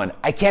another one.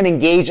 I can't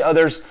engage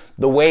others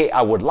the way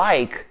I would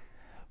like,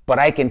 but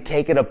I can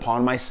take it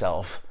upon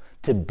myself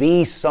to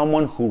be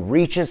someone who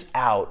reaches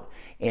out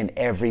in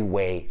every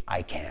way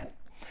I can.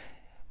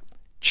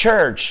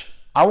 Church,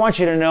 I want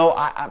you to know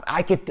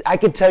I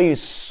could tell you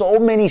so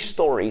many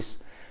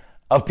stories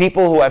of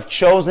people who have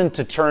chosen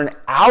to turn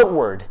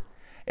outward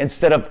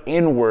instead of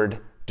inward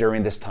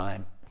during this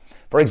time.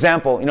 For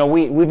example,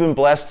 we've been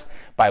blessed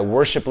by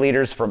worship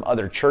leaders from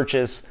other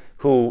churches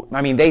who,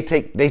 they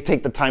take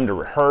the time to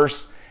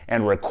rehearse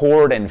and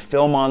record and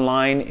film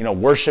online,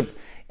 worship,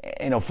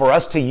 for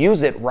us to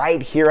use it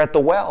right here at the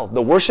Well.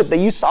 The worship that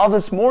you saw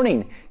this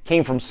morning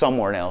came from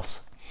somewhere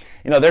else.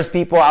 There's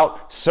people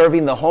out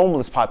serving the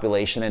homeless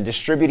population and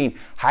distributing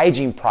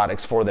hygiene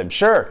products for them.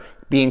 Sure,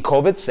 being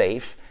COVID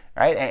safe,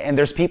 right? And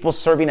there's people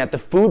serving at the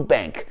food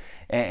bank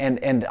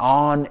and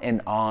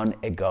on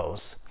it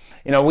goes.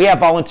 We have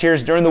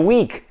volunteers during the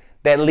week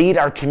that lead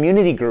our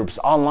community groups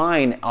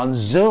online on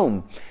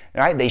Zoom,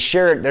 right?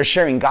 They're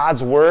sharing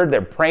God's word,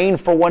 they're praying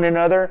for one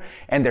another,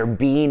 and they're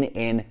being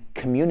in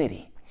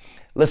community.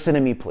 Listen to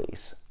me,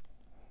 please.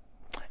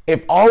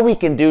 If all we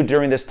can do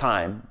during this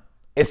time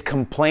is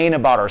complain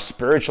about our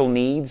spiritual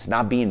needs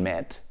not being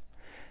met,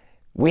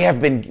 we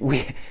have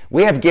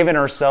given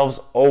ourselves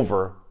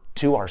over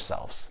to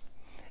ourselves.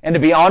 And to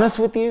be honest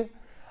with you,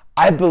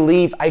 I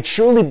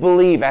truly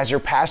believe as your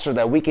pastor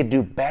that we could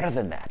do better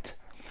than that.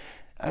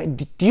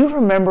 Do you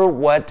remember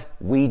what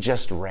we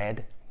just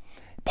read?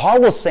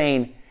 Paul was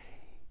saying,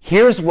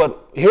 here's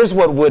what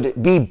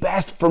would be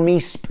best for me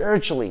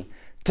spiritually,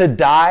 to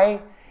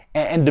die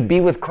and to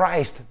be with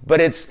Christ,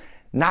 but it's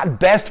not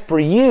best for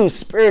you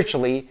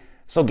spiritually.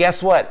 So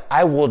guess what?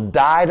 I will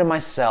die to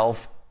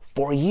myself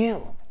for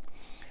you.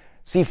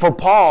 See, for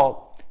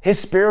Paul, his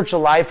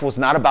spiritual life was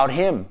not about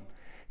him.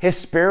 His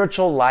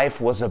spiritual life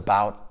was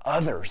about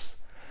others.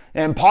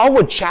 And Paul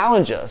would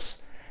challenge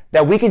us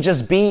that we can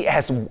just be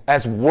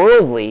as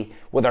worldly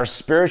with our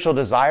spiritual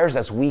desires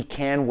as we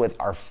can with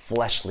our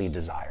fleshly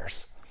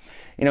desires.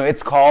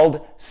 It's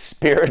called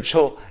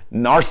spiritual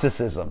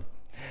narcissism.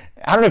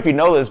 I don't know if you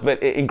know this,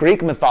 but in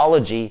Greek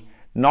mythology,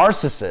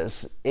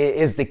 Narcissus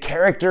is the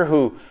character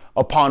who,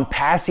 upon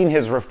passing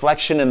his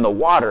reflection in the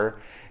water,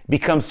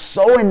 becomes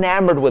so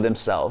enamored with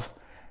himself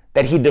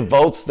that he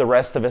devotes the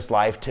rest of his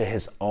life to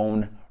his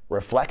own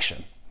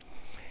reflection.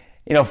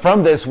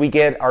 From this we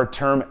get our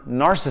term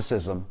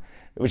narcissism,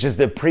 which is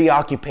the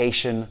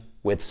preoccupation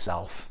with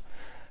self.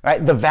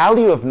 Right? The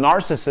value of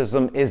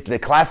narcissism is the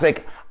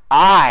classic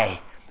I,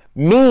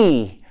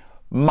 me,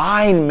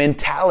 mine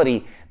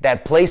mentality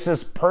that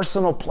places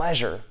personal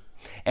pleasure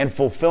and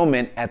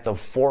fulfillment at the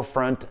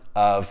forefront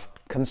of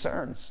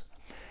concerns.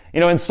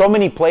 In so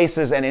many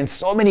places and in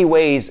so many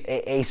ways,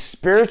 a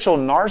spiritual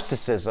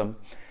narcissism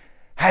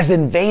has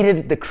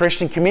invaded the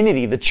Christian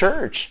community, the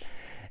church,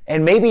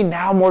 and maybe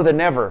now more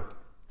than ever.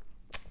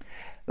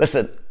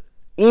 Listen,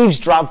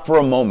 eavesdrop for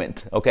a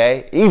moment,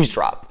 okay?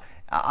 Eavesdrop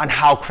on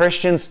how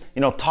Christians,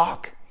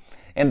 talk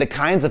and the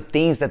kinds of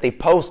things that they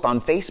post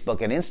on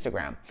Facebook and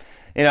Instagram.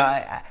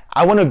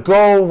 I want to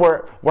go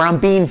where I'm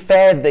being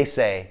fed, they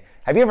say.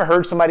 Have you ever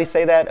heard somebody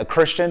say that? A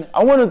Christian?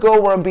 I want to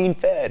go where I'm being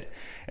fed.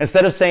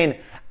 Instead of saying,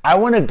 I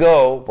want to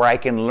go where I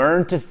can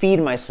learn to feed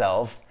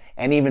myself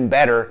and even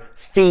better,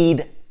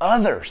 feed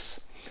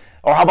others.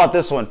 Or how about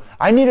this one?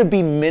 I need to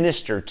be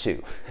ministered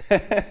to.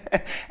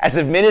 As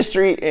if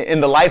ministry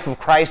in the life of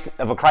Christ,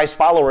 of a Christ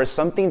follower, is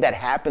something that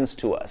happens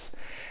to us,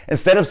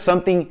 instead of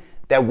something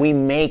that we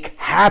make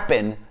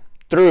happen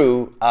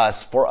through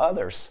us for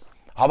others.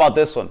 How about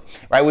this one?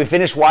 Right, we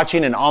finished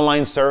watching an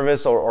online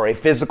service or a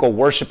physical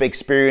worship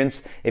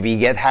experience, if you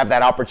have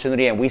that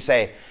opportunity, and we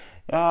say,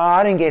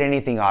 I didn't get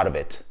anything out of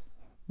it.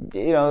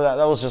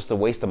 That was just a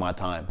waste of my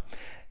time.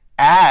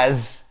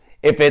 As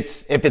if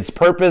its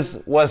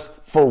purpose was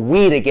for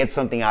we to get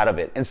something out of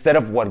it, instead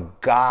of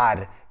what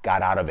God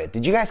got out of it.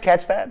 Did you guys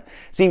catch that?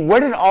 See, where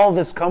did all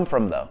this come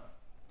from, though?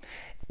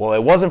 Well,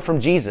 it wasn't from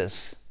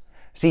Jesus.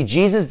 See,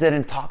 Jesus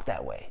didn't talk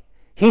that way.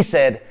 He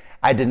said,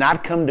 I did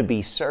not come to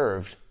be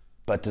served,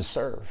 but to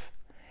serve,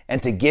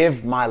 and to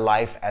give my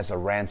life as a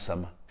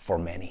ransom for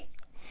many.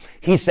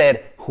 He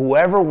said,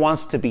 whoever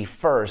wants to be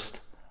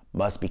first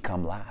must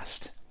become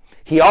last.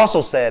 He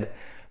also said,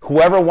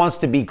 whoever wants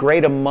to be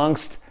great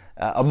amongst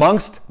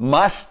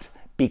must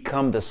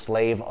become the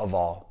slave of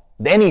all.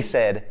 Then he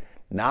said,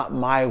 not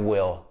my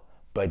will,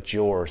 but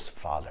yours,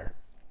 Father.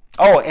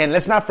 Oh, and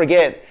let's not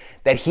forget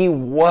that he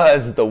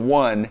was the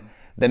one,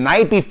 the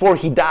night before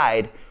he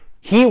died,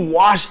 he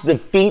washed the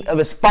feet of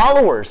his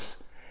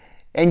followers.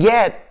 And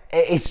yet,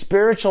 a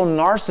spiritual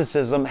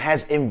narcissism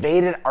has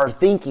invaded our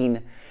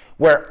thinking,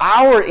 where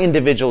our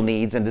individual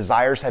needs and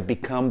desires have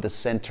become the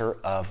center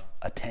of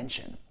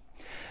attention.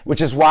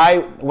 Which is why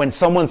when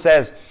someone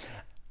says,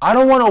 I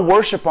don't want to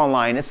worship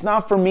online, it's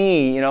not for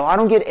me, I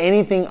don't get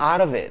anything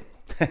out of it.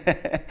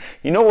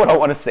 You know what I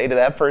want to say to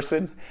that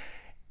person?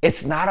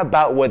 It's not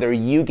about whether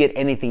you get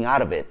anything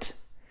out of it.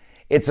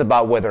 It's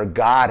about whether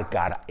God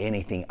got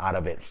anything out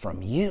of it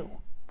from you.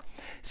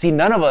 See,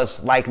 none of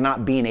us like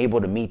not being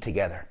able to meet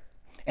together.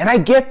 And I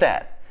get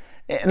that.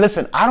 And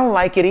listen, I don't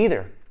like it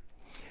either.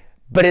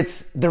 But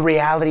it's the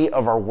reality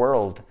of our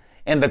world.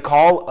 And the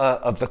call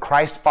of the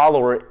Christ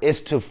follower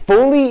is to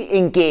fully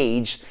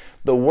engage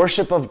the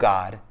worship of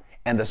God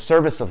and the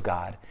service of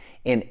God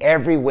in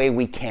every way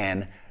we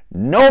can,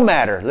 no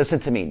matter, listen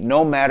to me,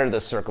 no matter the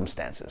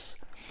circumstances.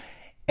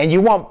 And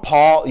you want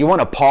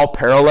a Paul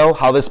parallel,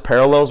 how this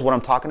parallels what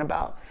I'm talking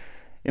about?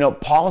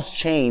 Paul's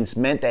chains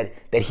meant that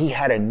he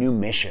had a new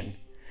mission.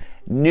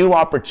 New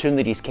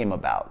opportunities came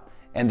about,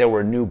 and there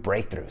were new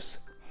breakthroughs.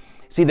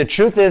 See, the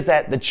truth is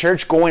that the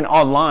church going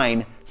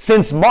online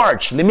since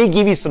March, let me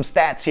give you some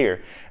stats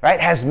here, right,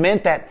 has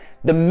meant that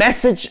the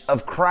message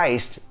of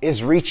Christ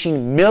is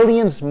reaching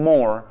millions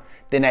more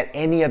than at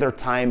any other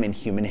time in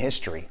human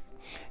history.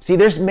 See,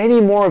 there's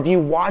many more of you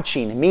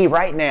watching me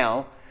right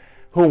now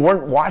who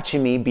weren't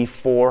watching me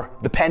before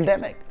the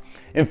pandemic.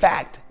 In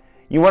fact,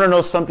 you want to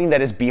know something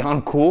that is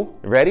beyond cool?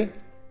 Ready?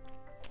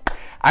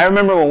 I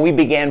remember when we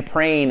began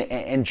praying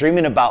and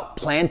dreaming about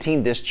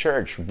planting this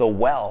church, The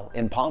Well,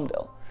 in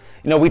Palmdale.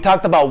 We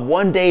talked about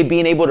one day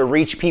being able to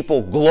reach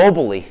people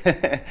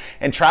globally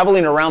and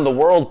traveling around the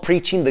world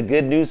preaching the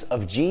good news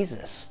of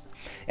Jesus.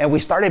 And we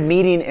started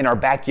meeting in our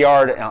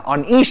backyard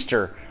on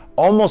Easter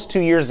almost 2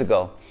 years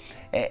ago.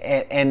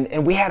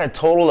 And we had a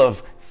total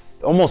of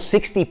almost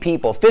 60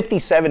 people,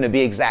 57 to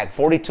be exact,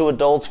 42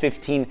 adults,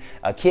 15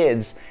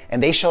 kids,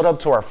 and they showed up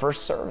to our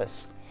first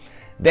service.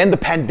 Then the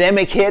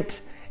pandemic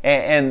hit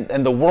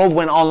and the world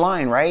went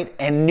online, right?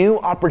 And new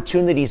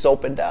opportunities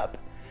opened up.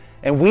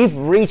 And we've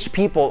reached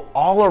people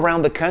all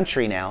around the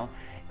country now,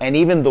 and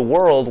even the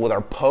world, with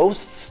our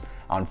posts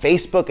on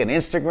Facebook and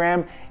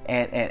Instagram,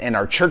 and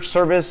our church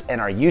service and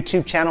our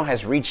YouTube channel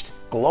has reached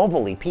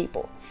globally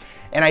people.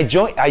 And I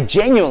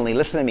genuinely,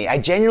 listen to me, I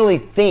genuinely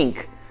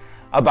think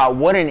about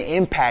what an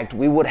impact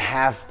we would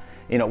have,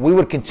 we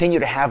would continue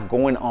to have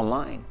going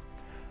online.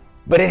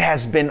 but it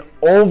has been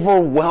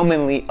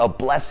overwhelmingly a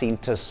blessing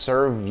to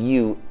serve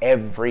you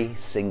every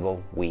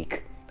single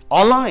week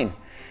online.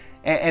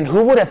 And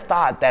who would have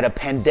thought that a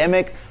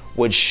pandemic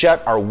would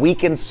shut our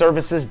weekend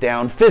services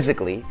down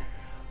physically,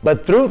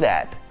 but through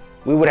that,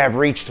 we would have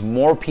reached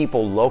more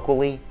people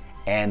locally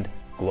and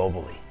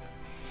globally.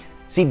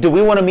 See, do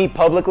we want to meet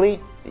publicly?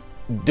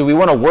 Do we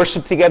want to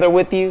worship together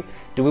with you?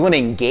 Do we want to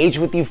engage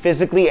with you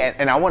physically?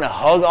 And I want to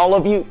hug all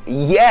of you?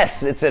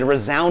 Yes, it's a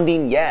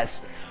resounding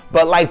yes.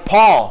 But like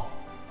Paul,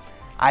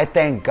 I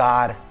thank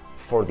God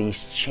for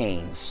these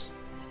chains,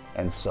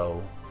 and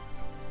so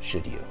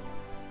should you.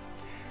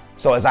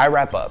 So as I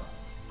wrap up,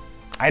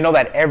 I know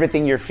that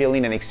everything you're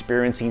feeling and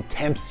experiencing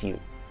tempts you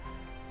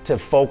to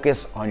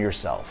focus on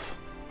yourself,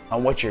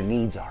 on what your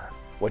needs are,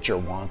 what your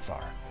wants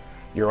are,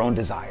 your own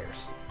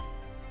desires,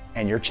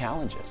 and your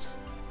challenges.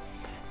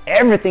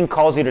 Everything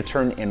calls you to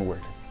turn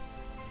inward.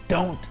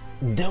 Don't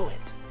do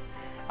it.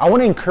 I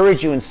want to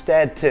encourage you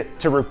instead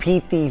to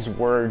repeat these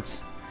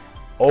words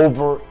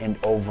over and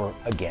over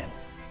again.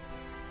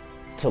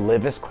 To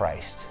live is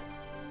Christ,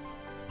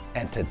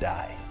 and to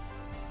die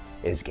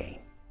is gain.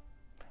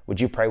 Would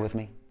you pray with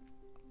me?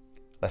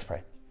 Let's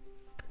pray.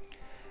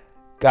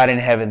 God in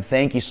heaven,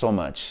 thank you so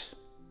much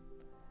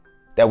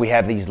that we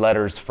have these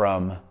letters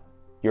from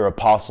your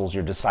apostles,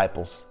 your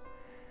disciples,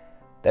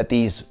 that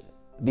these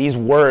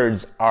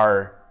words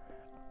are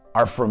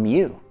from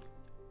you.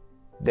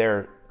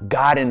 They're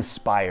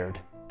God-inspired.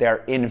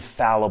 They're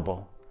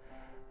infallible.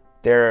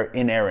 They're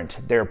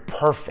inerrant. They're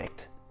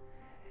perfect.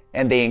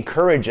 And they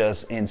encourage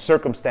us in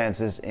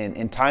circumstances,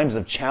 in times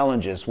of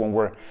challenges, when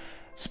we're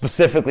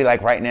specifically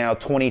like right now,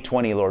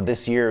 2020, Lord,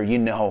 this year, you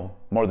know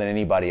more than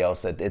anybody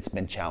else that it's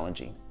been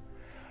challenging.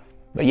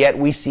 But yet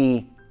we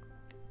see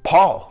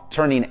Paul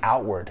turning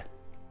outward,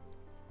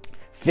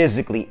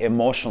 physically,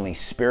 emotionally,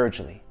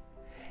 spiritually,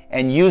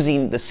 and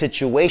using the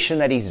situation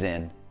that he's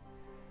in,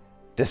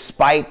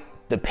 despite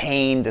the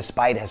pain,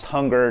 despite his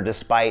hunger,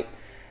 despite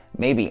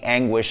maybe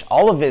anguish,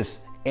 all of his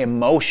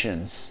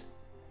emotions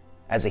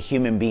as a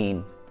human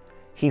being,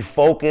 he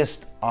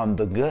focused on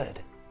the good.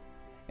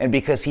 And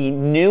because he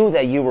knew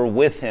that you were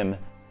with him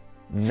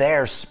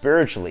there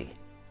spiritually,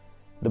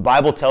 the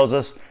Bible tells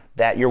us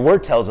that, your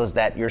word tells us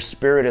that your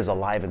spirit is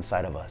alive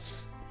inside of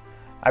us.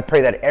 I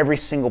pray that every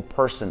single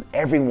person,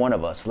 every one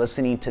of us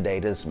listening today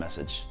to this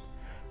message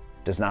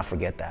does not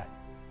forget that.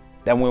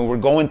 That when we're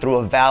going through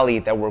a valley,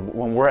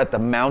 when we're at the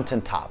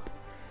mountaintop,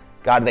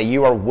 God, that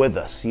you are with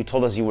us. You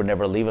told us you would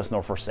never leave us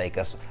nor forsake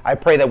us. I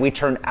pray that we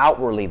turn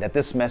outwardly, that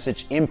this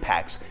message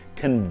impacts,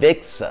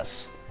 convicts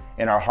us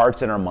in our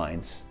hearts and our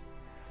minds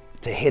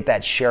to hit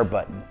that share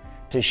button,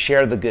 to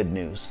share the good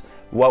news,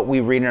 what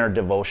we read in our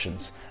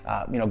devotions,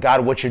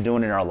 God, what you're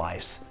doing in our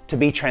lives, to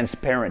be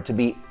transparent, to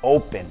be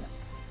open,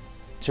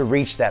 to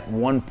reach that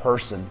one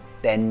person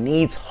that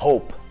needs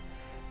hope,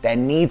 that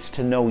needs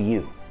to know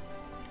you.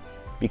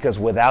 Because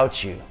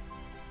without you,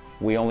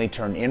 we only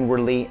turn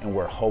inwardly and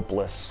we're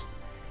hopeless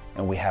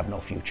and we have no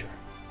future.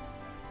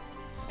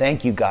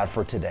 Thank you, God,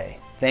 for today.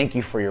 Thank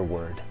you for your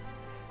word.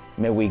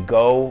 May we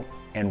go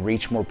and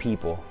reach more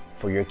people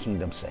for your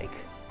kingdom's sake,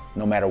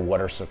 no matter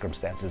what our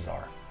circumstances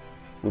are.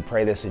 We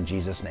pray this in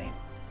Jesus' name.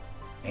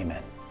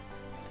 Amen.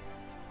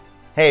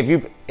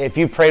 Hey, if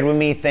you prayed with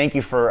me, thank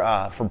you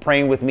for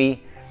praying with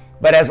me.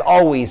 But as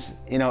always,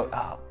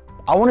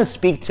 I want to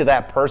speak to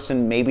that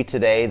person maybe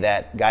today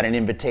that got an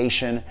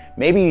invitation.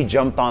 Maybe you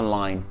jumped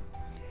online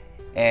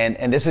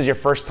and this is your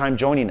first time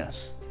joining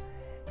us.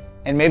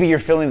 And maybe you're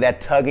feeling that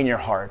tug in your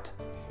heart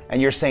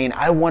and you're saying,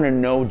 I want to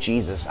know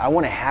Jesus. I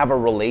want to have a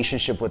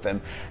relationship with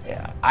him.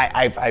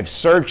 I've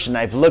searched and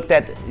I've looked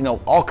at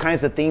all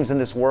kinds of things in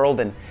this world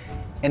and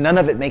none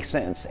of it makes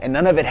sense. And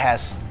none of it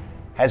has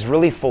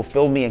really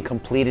fulfilled me and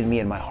completed me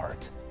in my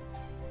heart.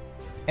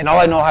 And all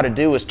I know how to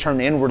do is turn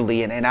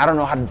inwardly, and I don't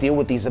know how to deal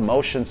with these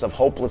emotions of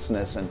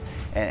hopelessness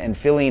and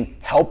feeling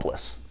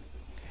helpless.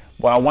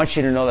 Well, I want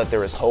you to know that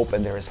there is hope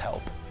and there is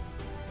help.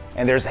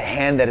 And there's a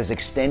hand that is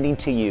extending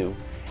to you,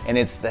 and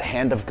it's the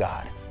hand of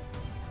God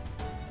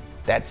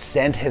that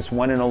sent his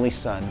one and only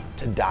Son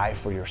to die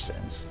for your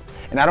sins.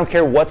 And I don't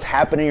care what's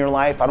happening in your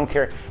life. I don't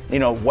care,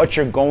 what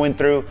you're going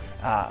through.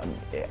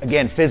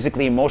 Again,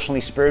 physically,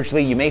 emotionally,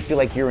 spiritually, you may feel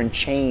like you're in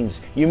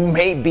chains. You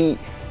may be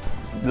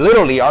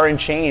literally are in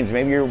chains.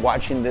 Maybe you're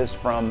watching this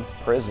from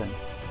prison.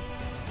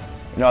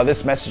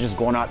 This message is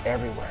going out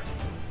everywhere.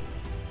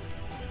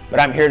 But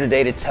I'm here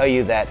today to tell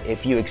you that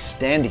if you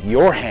extend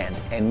your hand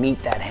and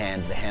meet that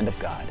hand, the hand of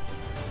God,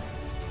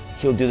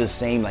 he'll do the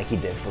same like he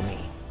did for me.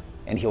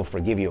 And he'll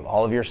forgive you of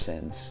all of your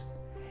sins.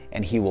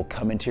 And he will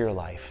come into your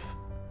life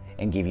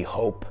and give you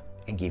hope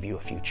and give you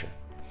a future.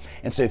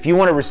 And so if you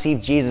want to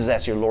receive Jesus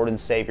as your Lord and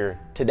Savior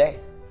today,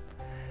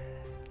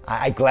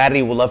 I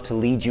gladly would love to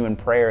lead you in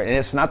prayer. And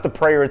it's not the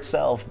prayer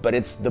itself, but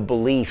it's the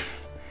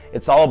belief.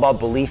 It's all about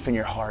belief in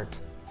your heart.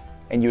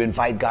 And you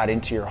invite God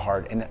into your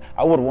heart. And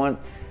I would want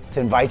to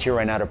invite you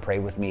right now to pray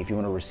with me if you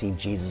want to receive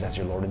Jesus as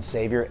your Lord and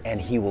Savior,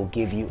 and he will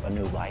give you a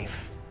new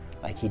life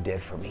like he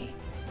did for me.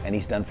 And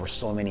he's done for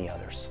so many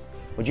others.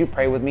 Would you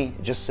pray with me?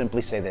 Just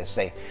simply say this.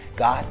 Say,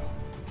 God,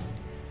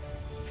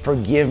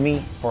 forgive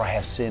me for I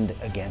have sinned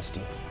against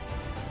you.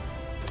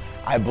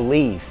 I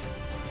believe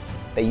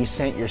that you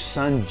sent your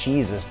son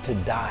Jesus to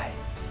die,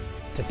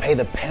 to pay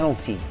the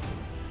penalty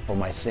for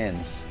my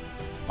sins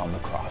on the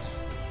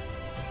cross.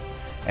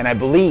 And I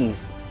believe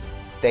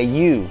that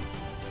you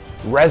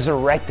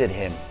resurrected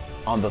him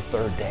on the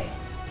third day.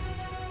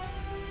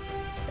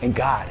 And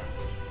God,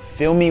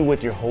 fill me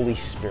with your Holy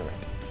Spirit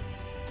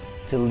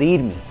to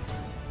lead me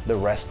the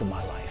rest of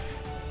my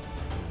life.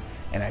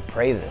 And I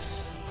pray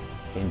this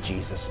in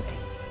Jesus' name.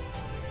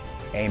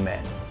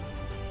 Amen.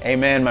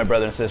 Amen, my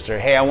brother and sister.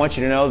 Hey, I want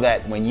you to know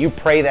that when you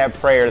pray that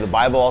prayer, the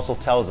Bible also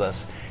tells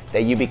us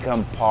that you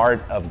become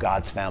part of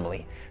God's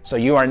family. So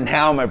you are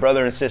now my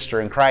brother and sister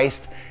in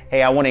Christ.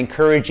 Hey, I want to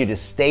encourage you to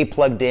stay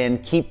plugged in,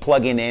 keep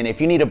plugging in. If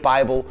you need a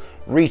Bible,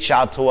 reach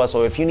out to us.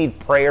 Or if you need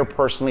prayer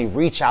personally,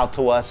 reach out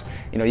to us.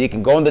 You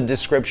can go in the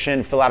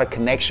description, fill out a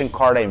connection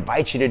card. I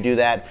invite you to do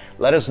that.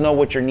 Let us know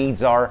what your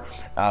needs are.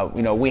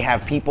 We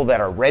have people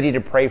that are ready to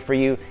pray for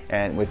you.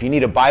 And if you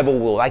need a Bible,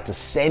 we'd like to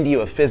send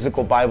you a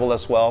physical Bible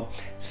as well.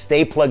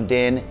 Stay plugged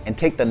in and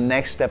take the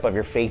next step of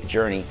your faith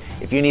journey.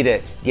 If you need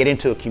to get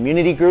into a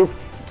community group,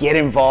 get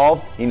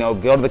involved,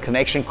 go to the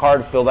connection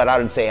card, fill that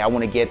out and say, I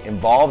want to get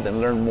involved and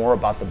learn more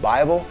about the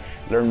Bible,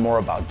 learn more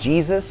about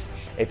Jesus.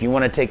 If you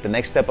want to take the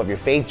next step of your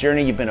faith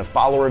journey, you've been a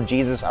follower of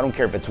Jesus, I don't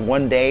care if it's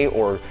 1 day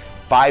or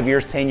 5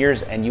 years, 10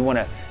 years, and you want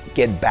to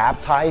get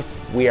baptized,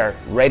 we are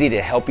ready to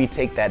help you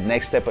take that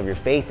next step of your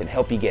faith and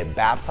help you get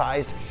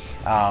baptized.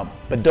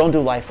 But don't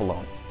do life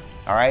alone,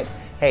 all right?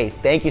 Hey,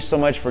 thank you so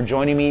much for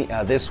joining me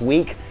this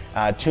week.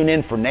 Tune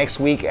in for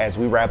next week as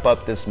we wrap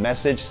up this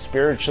message,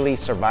 Spiritually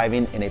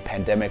Surviving in a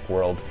Pandemic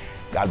World.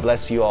 God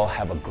bless you all.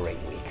 Have a great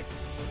week.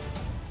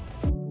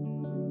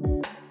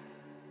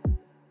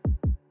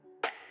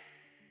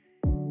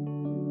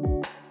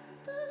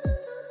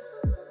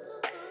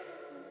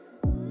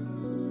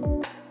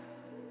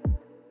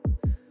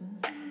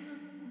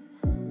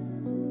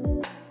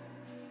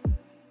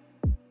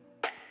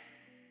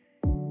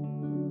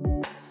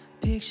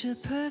 Picture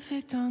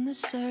perfect on the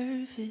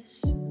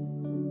surface.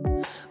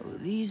 Oh,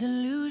 these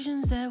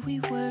illusions that we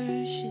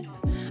worship.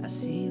 I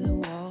see the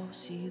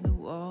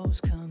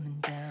walls coming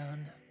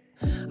down.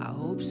 I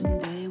hope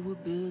someday we'll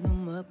build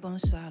them up on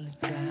solid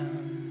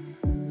ground.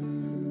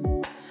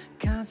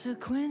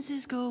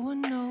 Consequences go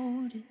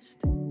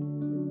unnoticed,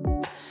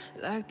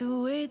 like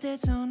the weight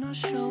that's on our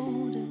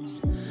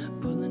shoulders,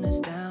 pulling us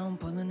down,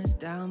 but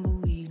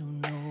we don't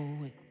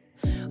know it.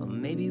 Or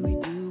maybe we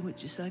do, but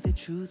just like the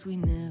truth, we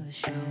never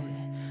show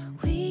it.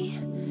 We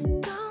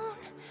don't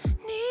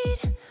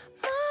need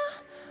more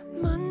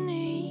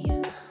money,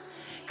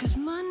 'cause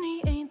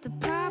money ain't the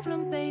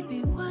problem,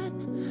 baby. What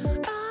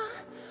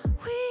are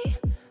we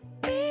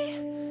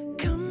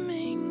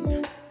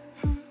becoming?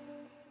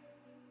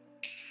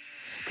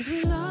 'Cause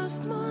we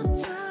lost more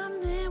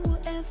time than we'll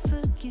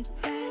ever get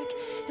back,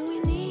 and we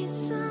need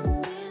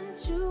something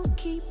to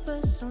keep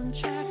us on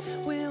track.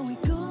 Where are we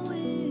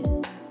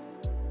going?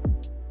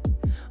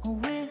 Or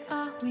where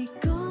are we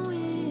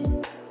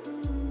going?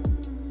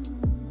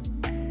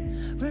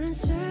 Running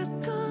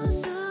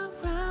circles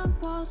around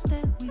walls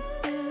that we've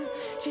built,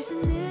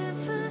 chasing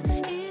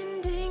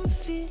never-ending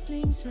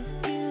feelings of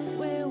guilt.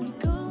 Where are we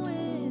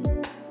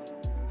going?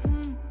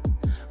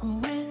 Or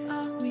where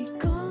are we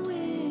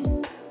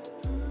going?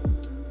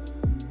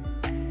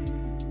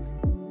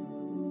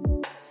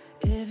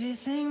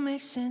 Everything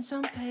makes sense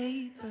on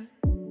paper.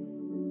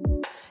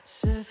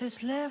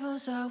 Surface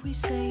levels are we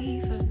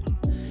safer?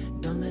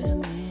 Don't let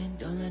them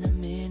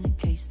in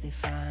case they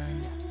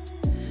find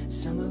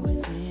somewhere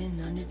within,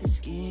 under the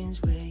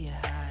skin's where you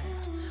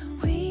hide.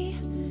 We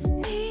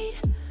need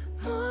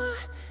more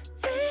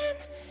than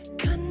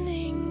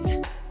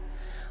cunning,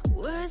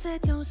 words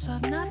that don't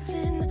solve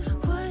nothing.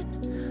 What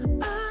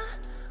are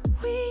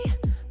we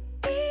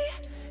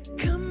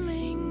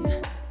becoming?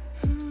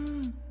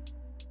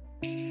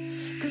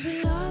 'Cause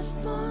we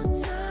lost more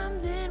time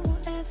than we'll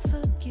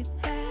ever get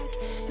back,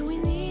 and we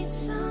need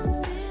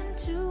something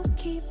to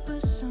keep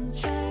us on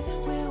track.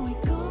 Where are we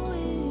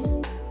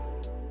going?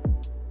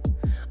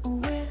 Or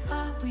where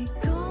are we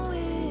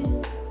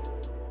going?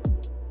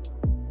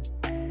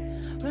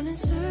 Running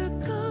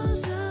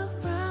circles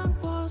around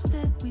walls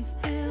that we've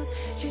built,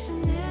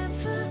 chasing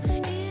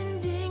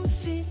never-ending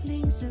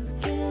feelings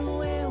of guilt.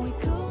 Where are we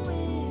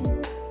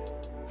going?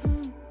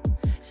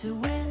 So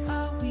where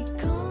are we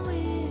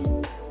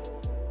going?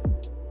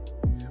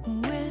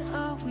 Where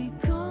are we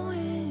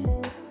going?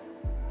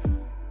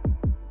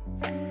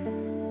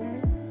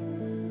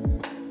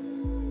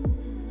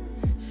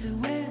 So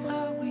where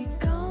are we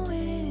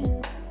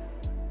going?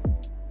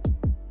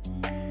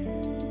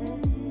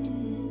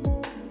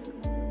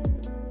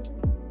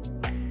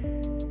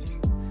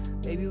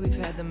 Maybe we've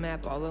had the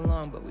map all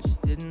along, but we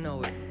just didn't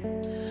know it.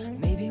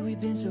 Maybe we've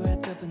been so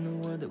wrapped up in the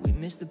world that we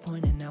missed the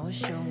point, and now it's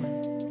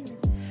showing.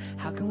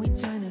 How can we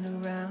turn it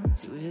around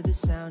to hear the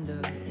sound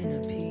of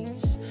inner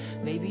peace?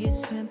 Maybe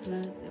it's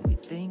simpler than we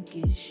think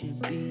it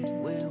should be.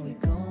 Where are we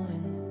going?